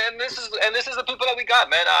 and this is the people that we got,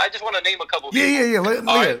 man. I just want to name a couple. Yeah.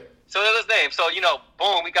 All right. So let's name. So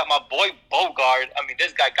boom, we got my boy Bogart. I mean,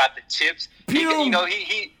 this guy got the chips. He got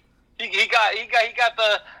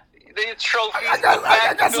the trophies.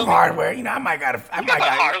 I got some hardware. I might got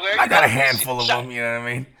a handful of them. You know what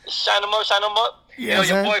I mean? Shine them up. Yeah,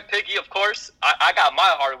 your boy Piggy, of course. I got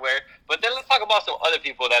my hardware. But then let's talk about some other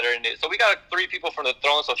people that are in it. So we got 3 people from the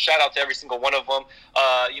throne. So shout out to every single one of them.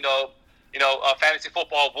 Fantasy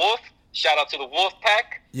Football Wolf. Shout out to the Wolf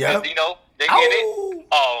Pack. Yeah. They get it.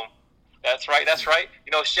 That's right.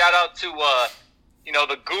 Shout out to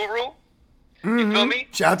the Guru. Mm-hmm. You feel me?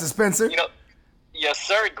 Shout out to Spencer. Yes,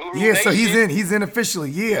 sir, Guru. Yeah, Nation. so he's in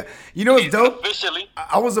officially. Yeah. It's dope. Officially.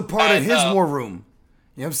 I was a part of his war room.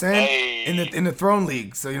 You know what I'm saying? Hey. In the Throne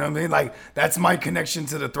League. So you know what I mean? Like that's my connection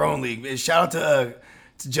to the Throne League. Shout out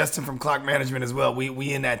to Justin from Clock Management as well.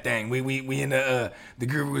 We in that thing. We in the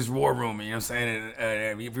Guru's war room. You know what I'm saying?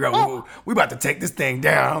 And, we about to take this thing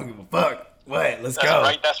down. I don't give a fuck. What? Let's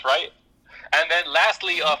go. That's right. And then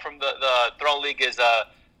lastly, from the Throne League is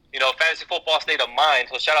Fantasy Football State of Mind.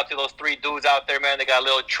 So shout out to those 3 dudes out there, man. They got a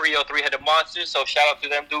little trio, 3-headed monsters. So shout out to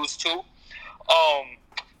them dudes too.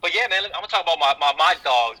 But yeah, man, I'm gonna talk about my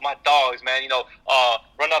dogs, man.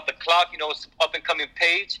 Run Out the Clock. Up and coming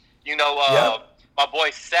page. My boy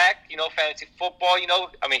Sack. Fantasy football.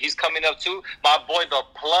 I mean, he's coming up too. My boy The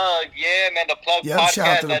Plug. Yeah, man, The Plug podcast. Shout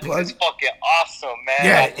out to The Plug. Is fucking awesome, man.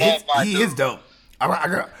 Yeah, he is dope. I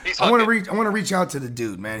want to reach out to the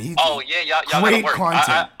dude, man. He's y'all great gotta work.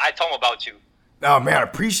 content. I told him about you. Oh man, I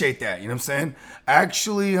appreciate that. You know what I'm saying?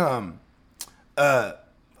 Actually,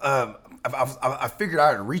 I figured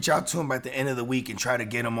I'd reach out to him at the end of the week and try to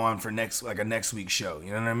get him on for a next week's show.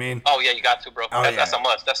 You know what I mean? Oh yeah, you got to, bro. That's a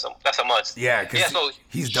must. That's a must. Yeah, so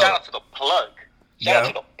he's dope. Shout out to The Plug. Shout out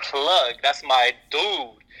to The Plug. That's my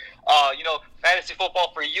dude. Fantasy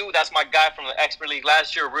Football for You. That's my guy from the Expert League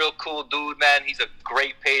last year. Real cool dude, man. He's a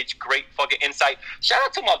great page, great fucking insight. Shout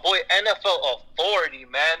out to my boy NFL Authority,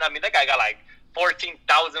 man. I mean, that guy got like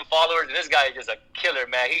 14,000 followers, and this guy is just a killer,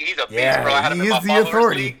 man. He's a beast, bro. I had him in my followers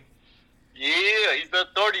authority. League. Yeah, he's the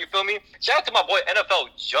authority, you feel me? Shout out to my boy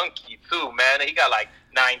NFL Junkie, too, man. He got like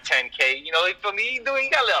 9-10K. You feel me? He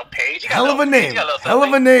got a little page. Hell of a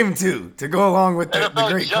name, too, to go along with the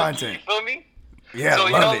great Junkie, content. You feel me? Yeah, so,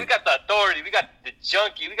 love it. We got the authority. We got the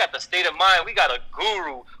junkie. We got the state of mind. We got a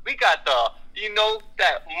guru. We got the,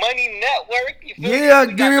 that money network. You feel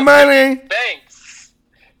me? Give me money. Banks.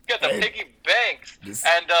 We got the Piggy Banks. And,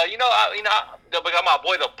 we got my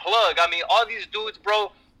boy, The Plug. I mean, all these dudes,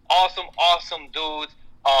 bro, awesome dudes.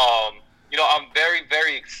 I'm very,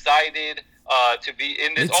 very excited to be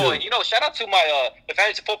in this. Oh, and shout out to my the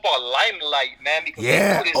Fantasy Football Limelight, man. Because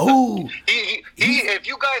if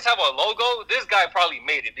you guys have a logo, this guy probably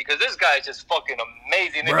made it because this guy is just fucking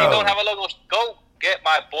amazing. Bro. If you don't have a logo, go get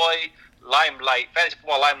my boy Limelight. Fantasy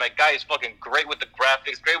Football Limelight guy is fucking great with the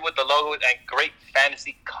graphics, great with the logos, and great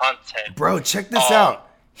fantasy content. Bro, check this out.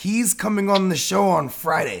 He's coming on the show on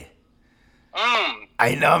Friday.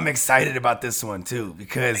 I know I'm excited about this one too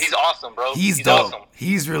because he's awesome, bro. He's dope. Awesome.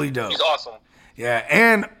 He's really dope. He's awesome. Yeah,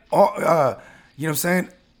 and you know what I'm saying?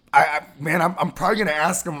 I'm probably gonna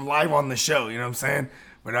ask him live on the show. You know what I'm saying?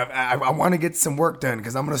 But I want to get some work done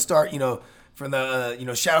because I'm gonna start. From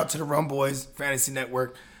the shout out to the Rum Boys Fantasy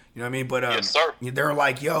Network. You know what I mean? But yes, sir. They're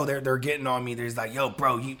like, they're getting on me. They're like, yo,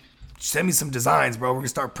 bro, you send me some designs, bro. We're gonna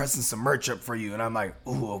start pressing some merch up for you. And I'm like,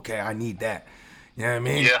 ooh, okay, I need that. You know what I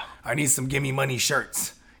mean? Yeah. I need some gimme money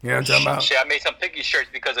shirts. You know what I'm talking about? Shit, I made some Piggy shirts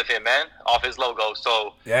because of him, man. Off his logo.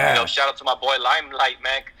 So, yeah. Shout out to my boy Limelight,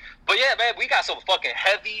 man. But yeah, man, we got some fucking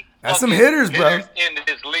heavy some hitters, bro. In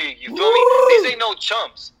this league. You feel me? These ain't no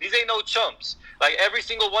chumps. Like, every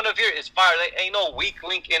single one of here is fire. There ain't no weak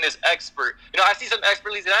link in this expert. I see some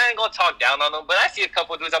expert leagues, and I ain't gonna talk down on them, but I see a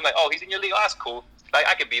couple of dudes, I'm like, oh, he's in your league? Oh, that's cool. Like,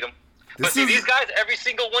 I can beat him. But see, these guys, every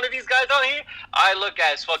single one of these guys out here, I look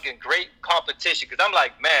at as fucking great competition because I'm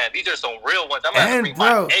like, man, these are some real ones. I'm going to bring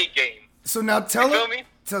my A game. So now feel me?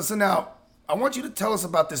 So now, I want you to tell us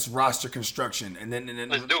about this roster construction. And then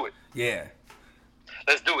let's do it. Yeah.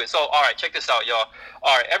 Let's do it. So, all right, check this out, y'all.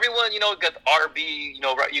 All right, everyone, got the RB,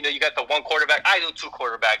 right, you got the one quarterback. I do 2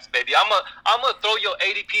 quarterbacks, baby. I'm gonna throw your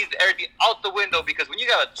ADPs and everything out the window because when you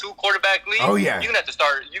got a 2 quarterback league, you're gonna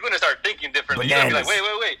start thinking differently. You're gonna be like,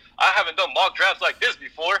 wait, I haven't done mock drafts like this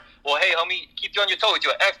before. Well, hey, homie, keep you on your toes.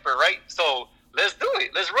 You're an expert, right? So let's do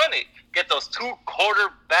it. Let's run it. Get those 2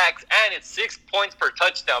 quarterbacks, and it's 6 points per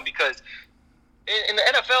touchdown because in the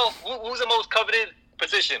NFL, who's the most coveted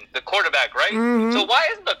position? The quarterback, right? Mm-hmm. So why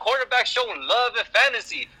isn't the quarterback showing love in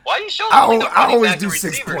fantasy? Why are you showing I always do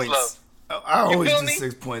 6 points. love? I always feel do me?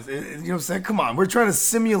 6 points. You know what I'm saying? Come on, we're trying to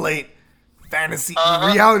simulate fantasy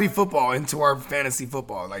reality football into our fantasy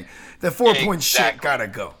football. Like the 4-point shit Exactly. gotta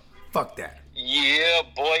go. Fuck that. Yeah,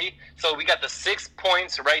 boy. So we got the 6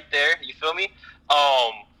 points right there. You feel me?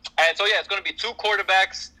 And so yeah, it's gonna be 2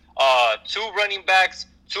 quarterbacks, 2 running backs,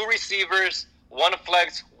 2 receivers, 1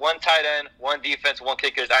 flex, 1 tight end, 1 defense, 1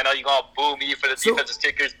 kickers. I know you're gonna boo me for the defensive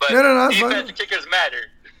kickers, but No, that's defensive fine. kickers matter.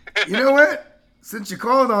 You know what? Since you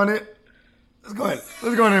called on it, let's go ahead.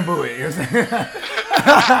 Let's go ahead and boo it. You know what I'm saying?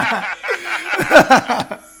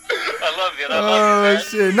 I love you. I love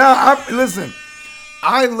you, man. Shit. No, listen.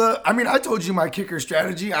 I told you my kicker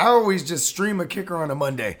strategy. I always just stream a kicker on a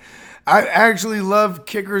Monday. I actually love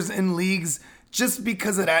kickers in leagues just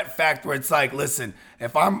because of that fact where it's like, listen,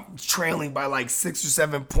 if I'm trailing by like 6 or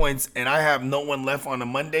 7 points and I have no one left on a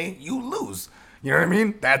Monday, you lose. You know what I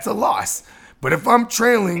mean? That's a loss. But if I'm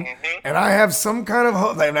trailing and I have some kind of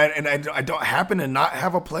hope, and I don't happen to not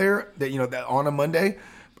have a player that that on a Monday,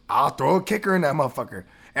 I'll throw a kicker in that motherfucker.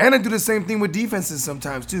 And I do the same thing with defenses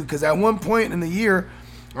sometimes too, because at one point in the year,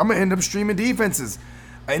 I'm gonna end up streaming defenses,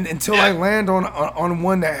 and until I land on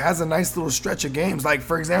one that has a nice little stretch of games. Like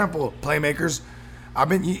for example, Playmakers.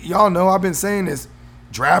 Y'all know I've been saying this.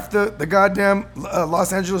 Draft the goddamn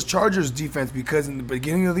Los Angeles Chargers defense, because in the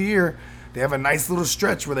beginning of the year they have a nice little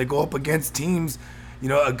stretch where they go up against teams,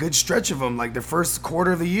 a good stretch of them, like the first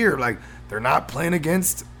quarter of the year. Like they're not playing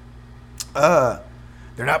against playoff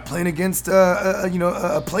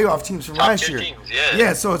teams from last year. Teams,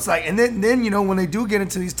 yeah. So it's like, and then when they do get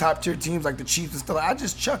into these top tier teams like the Chiefs and stuff, I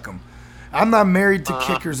just chuck them. I'm not married to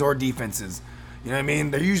kickers or defenses. You know what I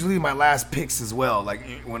mean? They're usually my last picks as well,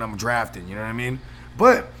 like when I'm drafting. You know what I mean?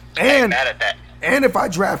 But mad at that. And if I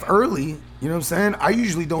draft early, you know what I'm saying? I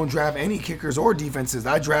usually don't draft any kickers or defenses.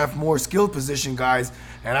 I draft more skilled position guys,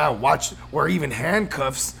 and I watch, or even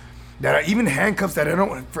handcuffs that I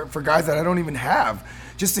don't, for guys that I don't even have,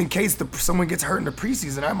 just in case someone gets hurt in the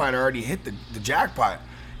preseason. I might already hit the jackpot.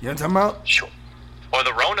 You know what I'm talking about? Sure. Or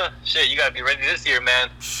the Rona. Shit, you gotta be ready this year, man.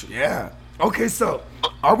 Yeah. Okay, so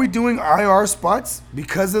are we doing IR spots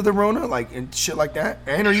because of the Rona, like and shit like that,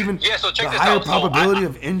 and or even so check the this higher out. probability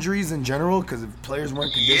of injuries in general because if players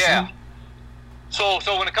weren't conditioned? Yeah. So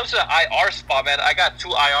when it comes to the IR spot, man, I got 2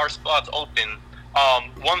 IR spots open.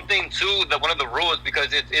 One thing too, that one of the rules,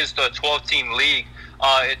 because it is the 12-team league,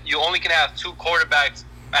 you only can have 2 quarterbacks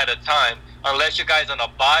at a time, unless your guy's on a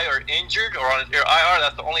bye or injured or on your IR.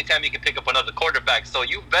 That's the only time you can pick up another quarterback. So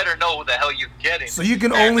you better know who the hell you're getting. So you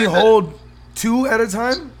can only hold 2 at a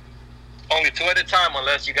time? Only 2 at a time,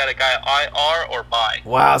 unless you got a guy IR or bye.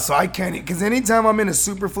 Wow, so I can't, because anytime I'm in a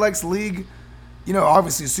super flex league,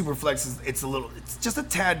 obviously super flex it's just a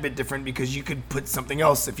tad bit different because you could put something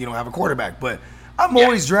else if you don't have a quarterback. But I'm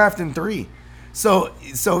always drafting 3. So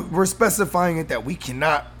we're specifying it that we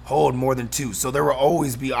cannot hold more than 2. So there will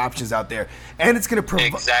always be options out there, and it's gonna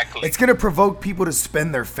it's gonna provoke people to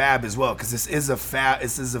spend their fab as well, because this is a fab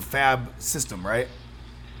system, right?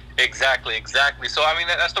 Exactly. So I mean,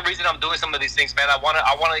 that's the reason I'm doing some of these things, man. I wanna,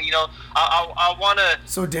 I wanna.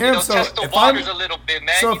 So damn. So test the waters a little bit,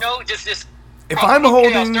 man. So just. If I'm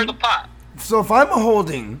holding, stir the pot. So if I'm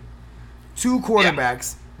holding 2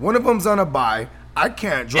 quarterbacks, one of them's on a bye, I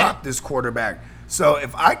can't drop this quarterback. So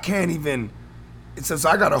if I can't even, so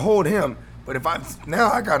I gotta hold him. But if I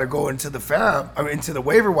gotta go into into the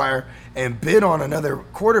waiver wire and bid on another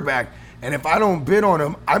quarterback. And if I don't bid on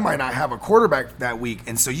him, I might not have a quarterback that week,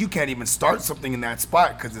 and so you can't even start something in that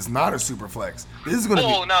spot because it's not a super flex. This is gonna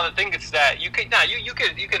be. Now the thing is that you can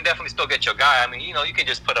definitely still get your guy. I mean, you can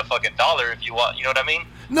just put a fucking $1 if you want. You know what I mean?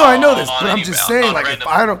 No, I know this, but I'm just saying, like,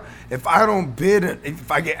 random. if I don't bid,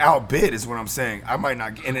 if I get outbid, is what I'm saying. I might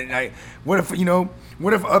not. What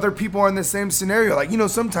if other people are in the same scenario? Like,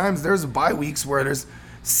 sometimes there's bye weeks where there's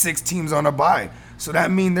 6 teams on a bye, so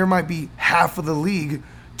that means there might be half of the league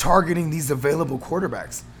targeting these available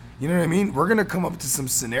quarterbacks. You know what I mean? We're gonna come up to some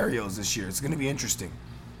scenarios this year. It's gonna be interesting.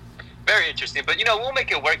 Very interesting, but we'll make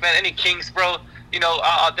it work, man. Any kinks, bro?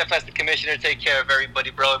 I'll definitely ask the commissioner to take care of everybody,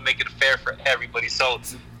 bro, and make it fair for everybody. So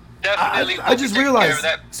definitely, I just realized.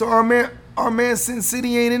 So our man Sin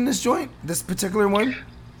City ain't in this joint. This particular one.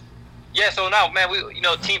 Yeah, so now, man, we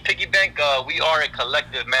Team Piggy Bank, we are a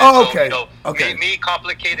collective, man. Oh, okay. So, Okay. Me,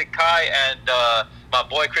 Complicated Kai, and my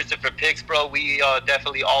boy Christopher Pickz, bro. We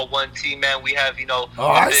definitely all one team, man. We have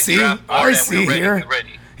I see here.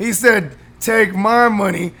 He said, "Take my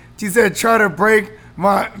money." He said, "Try to break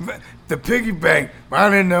the piggy bank." But I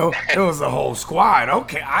didn't know it was a whole squad.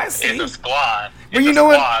 Okay, I see. It's a squad. But you know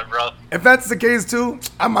what, bro? If that's the case too,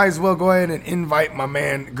 I might as well go ahead and invite my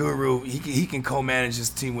man Guru. He can co-manage this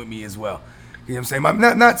team with me as well. You know what I'm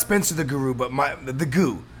saying? Not Spencer the Guru, but the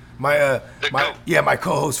Goo. My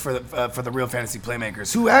co-host for the Real Fantasy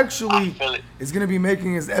Playmakers, who actually is gonna be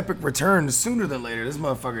making his epic return sooner than later. This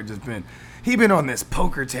motherfucker he been on this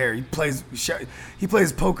poker tear. He plays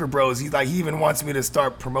Poker Bros. He even wants me to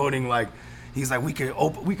start promoting, like, he's like, we could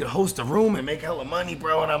host a room and make hella money,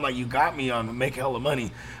 bro. And I'm like, you got me on make hella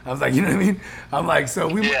money. I was like, you know what I mean? I'm like, so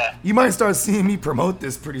you might start seeing me promote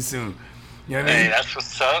this pretty soon. You know what I mean? Hey, that's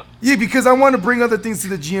what's up. Yeah, because I want to bring other things to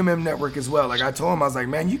the GMM network as well. Like I told him, I was like,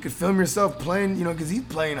 man, you could film yourself playing, you know, because he's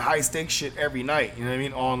playing high stakes shit every night. You know what I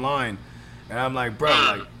mean? Online. And I'm like, bro,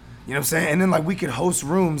 like, you know what I'm saying? And then like we could host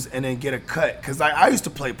rooms and then get a cut. Because I used to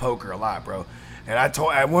play poker a lot, bro. And I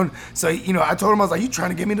told him, I was like, you trying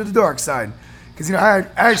to get me to the dark side? Because, you know, I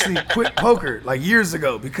actually quit poker like years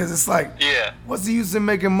ago because it's like, what's the use in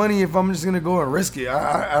making money if I'm just going to go and risk it?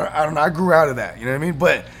 I don't know. I grew out of that. You know what I mean?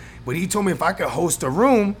 But he told me if I could host a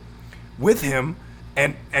room with him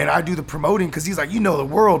and I do the promoting, because he's like, you know the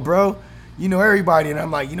world, bro. You know everybody. And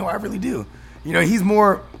I'm like, you know, I really do. You know, he's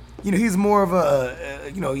more of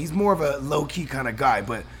a low-key kind of guy,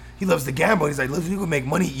 but he loves to gamble. He's like, look, you can make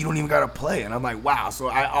money. You don't even got to play. And I'm like, wow. So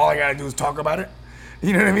all I got to do is talk about it.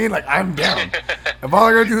 You know what I mean? Like, I'm down. If all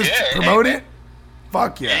I got to do is promote it,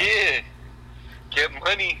 fuck yeah. Yeah. Get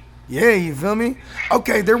money. Yeah, you feel me?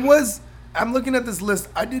 Okay, I'm looking at this list.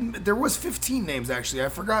 There was 15 names, actually. I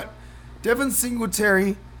forgot Devin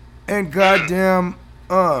Singletary and Jonathan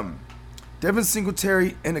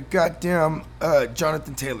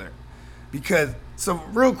Taylor. Because, so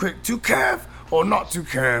real quick, too curve or not too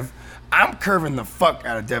curve, I'm curving the fuck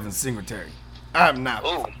out of Devin Singletary. I'm not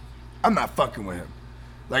fucking with him.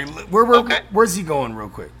 Like, where's he going real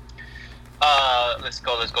quick? Let's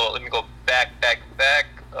go. Let me go back.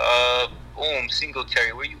 Boom,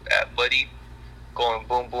 Singletary, where you at, buddy? Going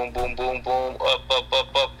boom, boom, boom, boom, boom,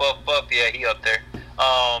 up. Yeah, he up there.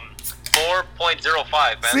 4.05,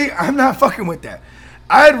 man. See, I'm not fucking with that.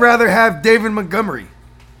 I'd rather have David Montgomery.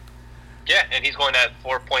 Yeah, and he's going at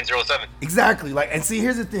 4.07. Exactly. Like, and see,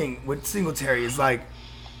 here's the thing with Singletary is like,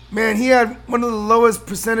 man, he had one of the lowest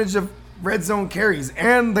percentage of red zone carries,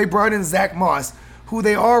 and they brought in Zach Moss, who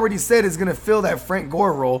they already said is gonna fill that Frank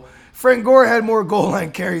Gore role. Frank Gore had more goal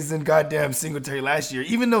line carries than goddamn Singletary last year.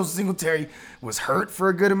 Even though Singletary was hurt for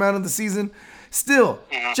a good amount of the season, still,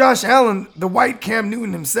 Josh Allen, the white Cam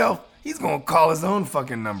Newton himself, he's going to call his own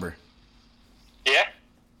fucking number. Yeah.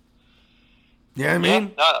 You know what I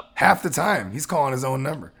mean? Half the time, he's calling his own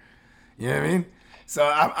number. You know what I mean? So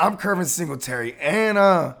I'm curving Singletary.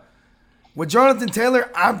 And with Jonathan Taylor,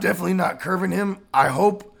 I'm definitely not curving him. I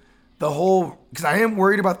hope because I am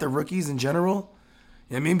worried about the rookies in general.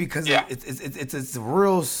 You know what I mean? Because it's a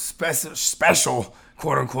real special,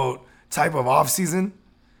 quote unquote, type of offseason.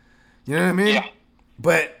 You know what I mean? Yeah.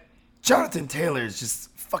 But Jonathan Taylor is just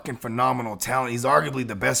fucking phenomenal talent. He's arguably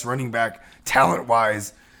the best running back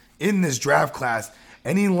talent-wise in this draft class.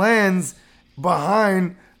 And he lands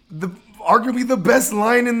behind arguably the best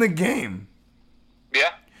line in the game. Yeah.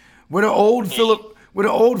 With an old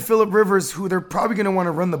Phillip Rivers, who they're probably going to want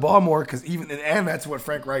to run the ball more, and that's what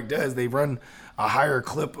Frank Reich does. They run a higher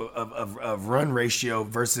clip of run ratio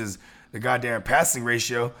versus the goddamn passing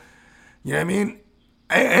ratio. You know what I mean?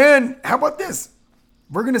 And how about this?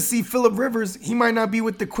 We're going to see Phillip Rivers. He might not be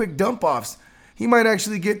with the quick dump-offs. He might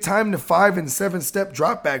actually get time to 5 and 7 step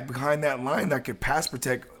drop back behind that line that could pass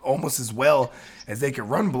protect almost as well as they could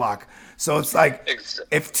run block. So it's like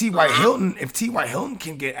if T.Y. Hilton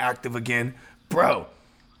can get active again, bro,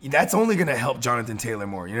 that's only going to help Jonathan Taylor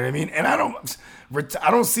more. You know what I mean? And I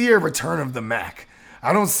don't see a return of the Mac.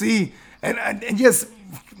 I don't see, and yes,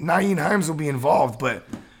 Nyheim Hines will be involved, but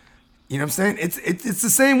you know what I'm saying? It's the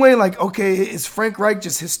same way. Like, okay, is Frank Reich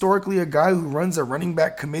just historically a guy who runs a running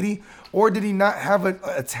back committee, or did he not have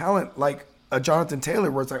a talent like a Jonathan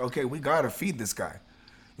Taylor, where it's like, okay, we gotta feed this guy.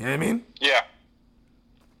 You know what I mean? Yeah.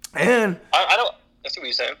 And I don't. I see what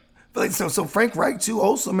you're saying. But like, so Frank Reich too.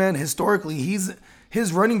 Also, man, historically,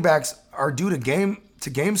 his running backs are due to game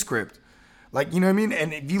script. Like, you know what I mean?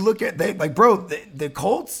 And if you look at the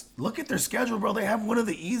Colts, look at their schedule, bro. They have one of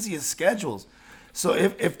the easiest schedules. So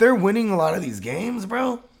if they're winning a lot of these games,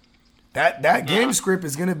 bro, that game script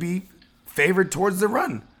is gonna be favored towards the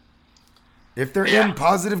run. If they're in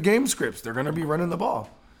positive game scripts, they're gonna be running the ball.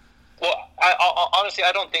 Well, I honestly,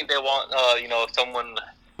 I don't think they want someone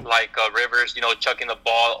like Rivers, chucking the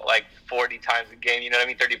ball like 40 times a game. You know what I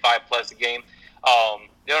mean? 35 plus a game.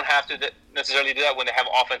 They don't have to necessarily do that when they have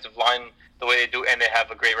offensive line the way they do, and they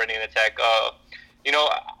have a great running attack.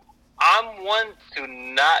 I'm one to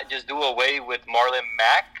not just do away with Marlon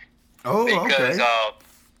Mack. Oh, because, okay.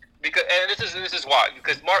 Because and this is why,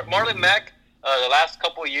 because Marlon Mack The last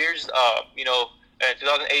couple of years, in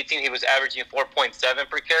 2018 he was averaging 4.7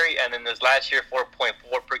 per carry, and then this last year 4.4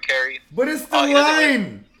 per carry. But it's the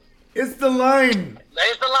line. It's the line.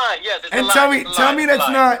 It's the line. Yes, it's and the line. Tell me that's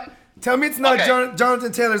not. Tell me it's not. Okay.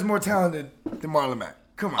 Jonathan Taylor's more talented than Marlon Mack.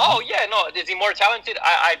 Come on. Oh yeah, no, is he more talented?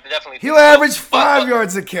 I definitely. He'll think average so. 5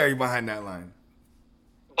 yards a carry behind that line.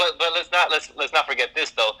 But let's not forget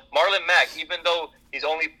this though. Marlon Mack, even though he's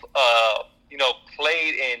only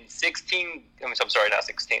played in 16. I'm sorry, not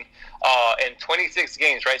 16. In 26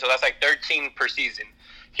 games, right? So that's like 13 per season.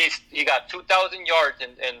 He got 2,000 yards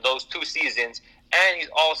in those 2 seasons, and he's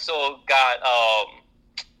also got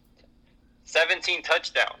 17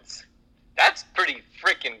 touchdowns. That's pretty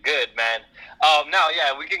freaking good, man. Now,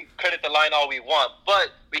 yeah, we can credit the line all we want,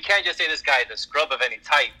 but we can't just say this guy is a scrub of any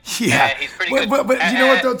type. Yeah, and he's pretty good. But you know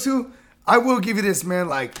what though, too? I will give you this, man.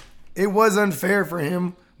 Like, it was unfair for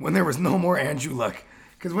him when there was no more Andrew Luck,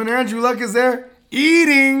 because when Andrew Luck is there,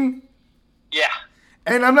 eating. Yeah.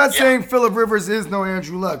 And I'm not saying Phillip Rivers is no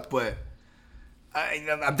Andrew Luck, but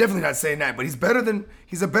I'm definitely not saying that. But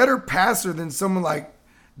he's a better passer than someone like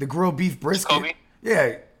the grilled beef brisket. Kobe?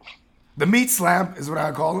 Yeah, the meat slab is what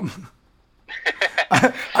I call him.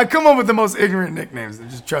 I come up with the most ignorant nicknames.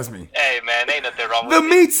 Just trust me. Hey man, ain't nothing wrong with the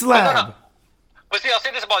meat slab. No. But see, I'll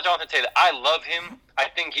say this about Jonathan Taylor. I love him. I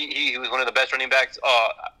think he was one of the best running backs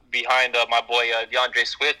behind my boy DeAndre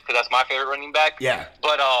Swift, because that's my favorite running back. Yeah.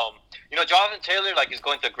 But Jonathan Taylor is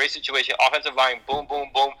going to a great situation. Offensive line, boom, boom,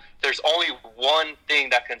 boom. There's only one thing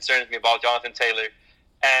that concerns me about Jonathan Taylor,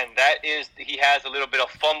 and that is he has a little bit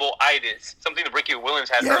of fumble-itis, something that Ricky Williams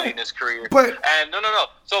had early in his career. But no.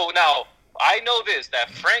 So now I know this,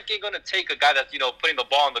 that Frank ain't gonna take a guy that's putting the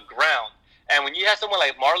ball on the ground, and when you have someone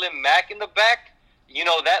like Marlon Mack in the back,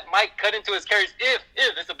 that might cut into his carries if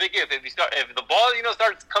it's a big if the ball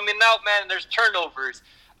starts coming out, man, and there's turnovers.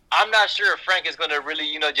 I'm not sure if Frank is going to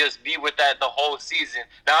really, just be with that the whole season.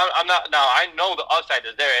 Now, I know the upside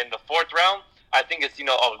is there. In the 4th round, I think it's,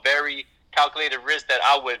 a very calculated risk that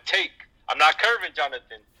I would take. I'm not curving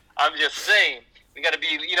Jonathan. I'm just saying we got to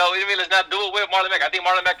be, let's not do it with Marlon Mack. I think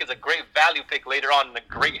Marlon Mack is a great value pick later on and a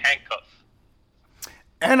great handcuff.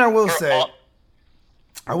 And I will say,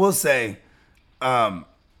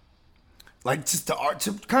 just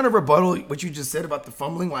to kind of rebuttal what you just said about the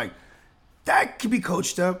fumbling, like, that can be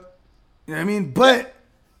coached up, you know what I mean? But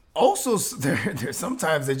also, there's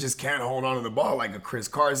sometimes they just can't hold on to the ball, like a Chris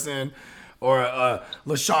Carson or a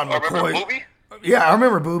LaShawn McCoy. Remember Booby? Yeah, I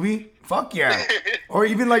remember Booby. Fuck yeah. Or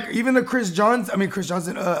even the Chris Johnson.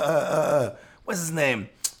 What's his name?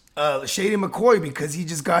 Shady McCoy, because he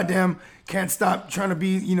just goddamn can't stop trying to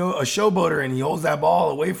be, a showboater, and he holds that ball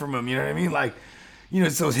away from him. You know what I mean? Like,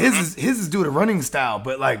 so his is due to running style,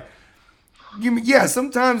 but like.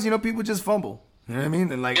 Sometimes people just fumble. You know what I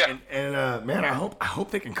mean? And man, I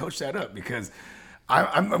hope they can coach that up, because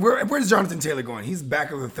where's Jonathan Taylor going? He's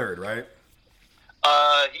back of the 3rd, right?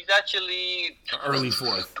 He's actually early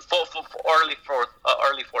 4th. Early 4th.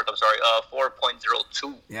 I'm sorry.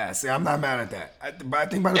 4.02. Yeah. See, I'm not mad at that. But I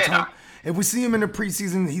think by the time if we see him in the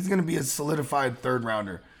preseason, he's going to be a solidified 3rd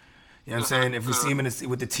rounder. You know what I'm saying? If we see him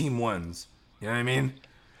with the team ones, you know what I mean?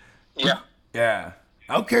 Yeah. Yeah.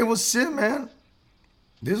 Okay, well, shit, man.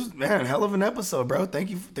 This was, hell of an episode, bro. Thank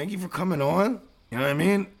you for coming on. You know what I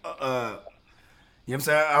mean? You know what I'm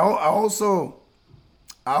saying? I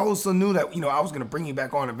also knew that, I was gonna bring you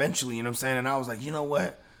back on eventually. You know what I'm saying? And I was like, you know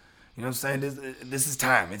what? You know what I'm saying? This is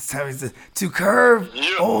time. It's time to curve.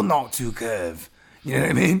 Yeah. Oh, not to curve. You know what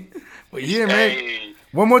I mean? But yeah, man.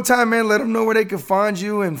 One more time, man. Let them know where they can find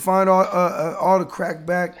you and find all the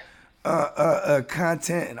crackback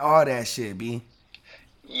content and all that shit, B.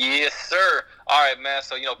 Yes, sir. All right, man.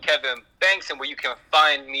 So, Kevin Banks, and where you can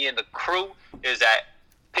find me and the crew is at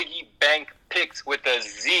Piggy Bank Pickz with a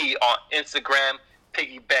Z on Instagram,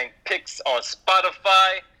 Piggy Bank Pickz on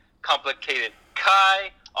Spotify, Complicated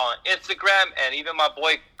Kai on Instagram, and even my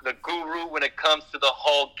boy, the guru, when it comes to the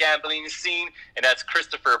whole gambling scene, and that's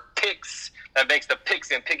Christopher Pickz. That makes the Pickz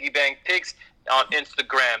and Piggy Bank Pickz on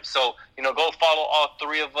Instagram. So, go follow all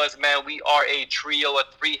 3 of us, man. We are a trio, a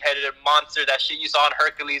 3-headed monster. That shit you saw in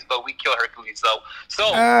Hercules, but we kill Hercules, though.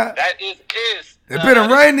 So, that is they bit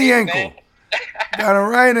him right in the ankle. Got him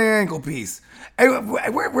right in the ankle piece. Hey,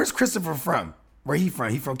 where's Christopher from? Where he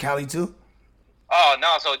from? He from Cali, too? Oh,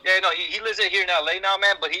 no. So, he lives here in L.A. now,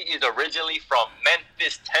 man, but he is originally from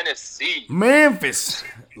Memphis, Tennessee. Memphis.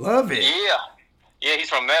 Love it. Yeah. Yeah, he's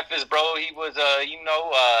from Memphis, bro. He was,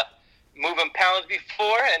 moving pounds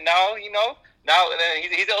before, and now, now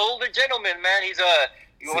he's an older gentleman, man. He's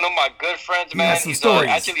One of my good friends, He man. has some He's stories.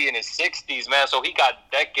 actually in his 60s, man. So he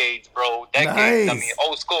got decades, bro. Decades. Nice. I mean,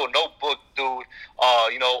 old school notebook, dude.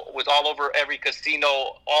 Was all over every casino,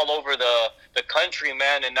 all over the country,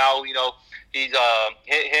 man. And now, he's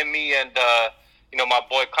me and my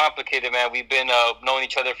boy Complicated, man. We've been knowing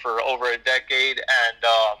each other for over a decade,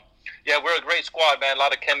 and yeah, we're a great squad, man. A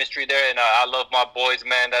lot of chemistry there, and I love my boys,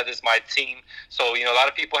 man. That is my team. So, a lot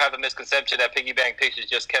of people have a misconception that Piggy Bank Pickz is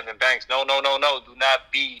just Kevin Banks. No. Do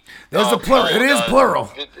not be. There's a plural. It is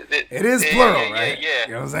plural. It is plural, right? Yeah.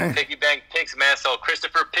 You know what I'm saying? Piggy Bank Pickz, man. So,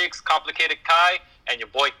 Christopher Pickz, Complicated Kai, and your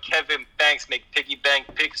boy Kevin Banks make Piggy Bank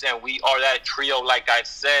Pickz, and we are that trio, like I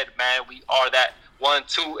said, man. We are that 1,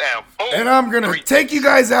 2, and boom. And I'm going to take you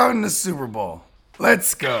guys out in the Super Bowl.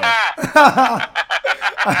 Let's go.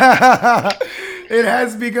 It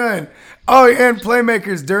has begun. Oh, and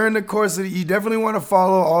Playmakers, during the course of you definitely want to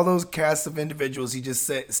follow all those casts of individuals he just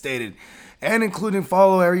stated, and including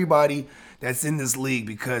follow everybody that's in this league,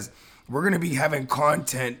 because we're going to be having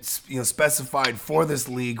content specified for this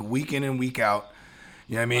league week in and week out.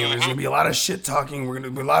 You know what I mean? There's going to be a lot of shit talking. We're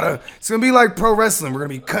going to be it's going to be like pro wrestling. We're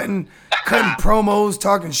going to be cutting promos,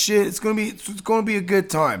 talking shit. It's going to be a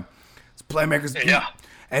good time. It's Playmakers. Yeah.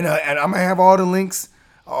 And I'm gonna have all the links,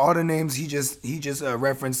 all the names he just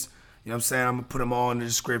referenced. You know what I'm saying? I'm gonna put them all in the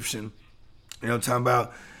description. You know what I'm talking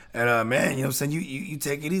about? And man, you know what I'm saying? You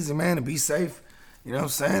take it easy, man, and be safe. You know what I'm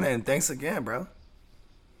saying? And thanks again, bro.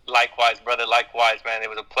 Likewise, brother. Likewise, man. It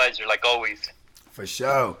was a pleasure, like always. For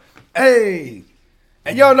sure. Hey,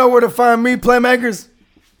 and y'all know where to find me, Playmakers.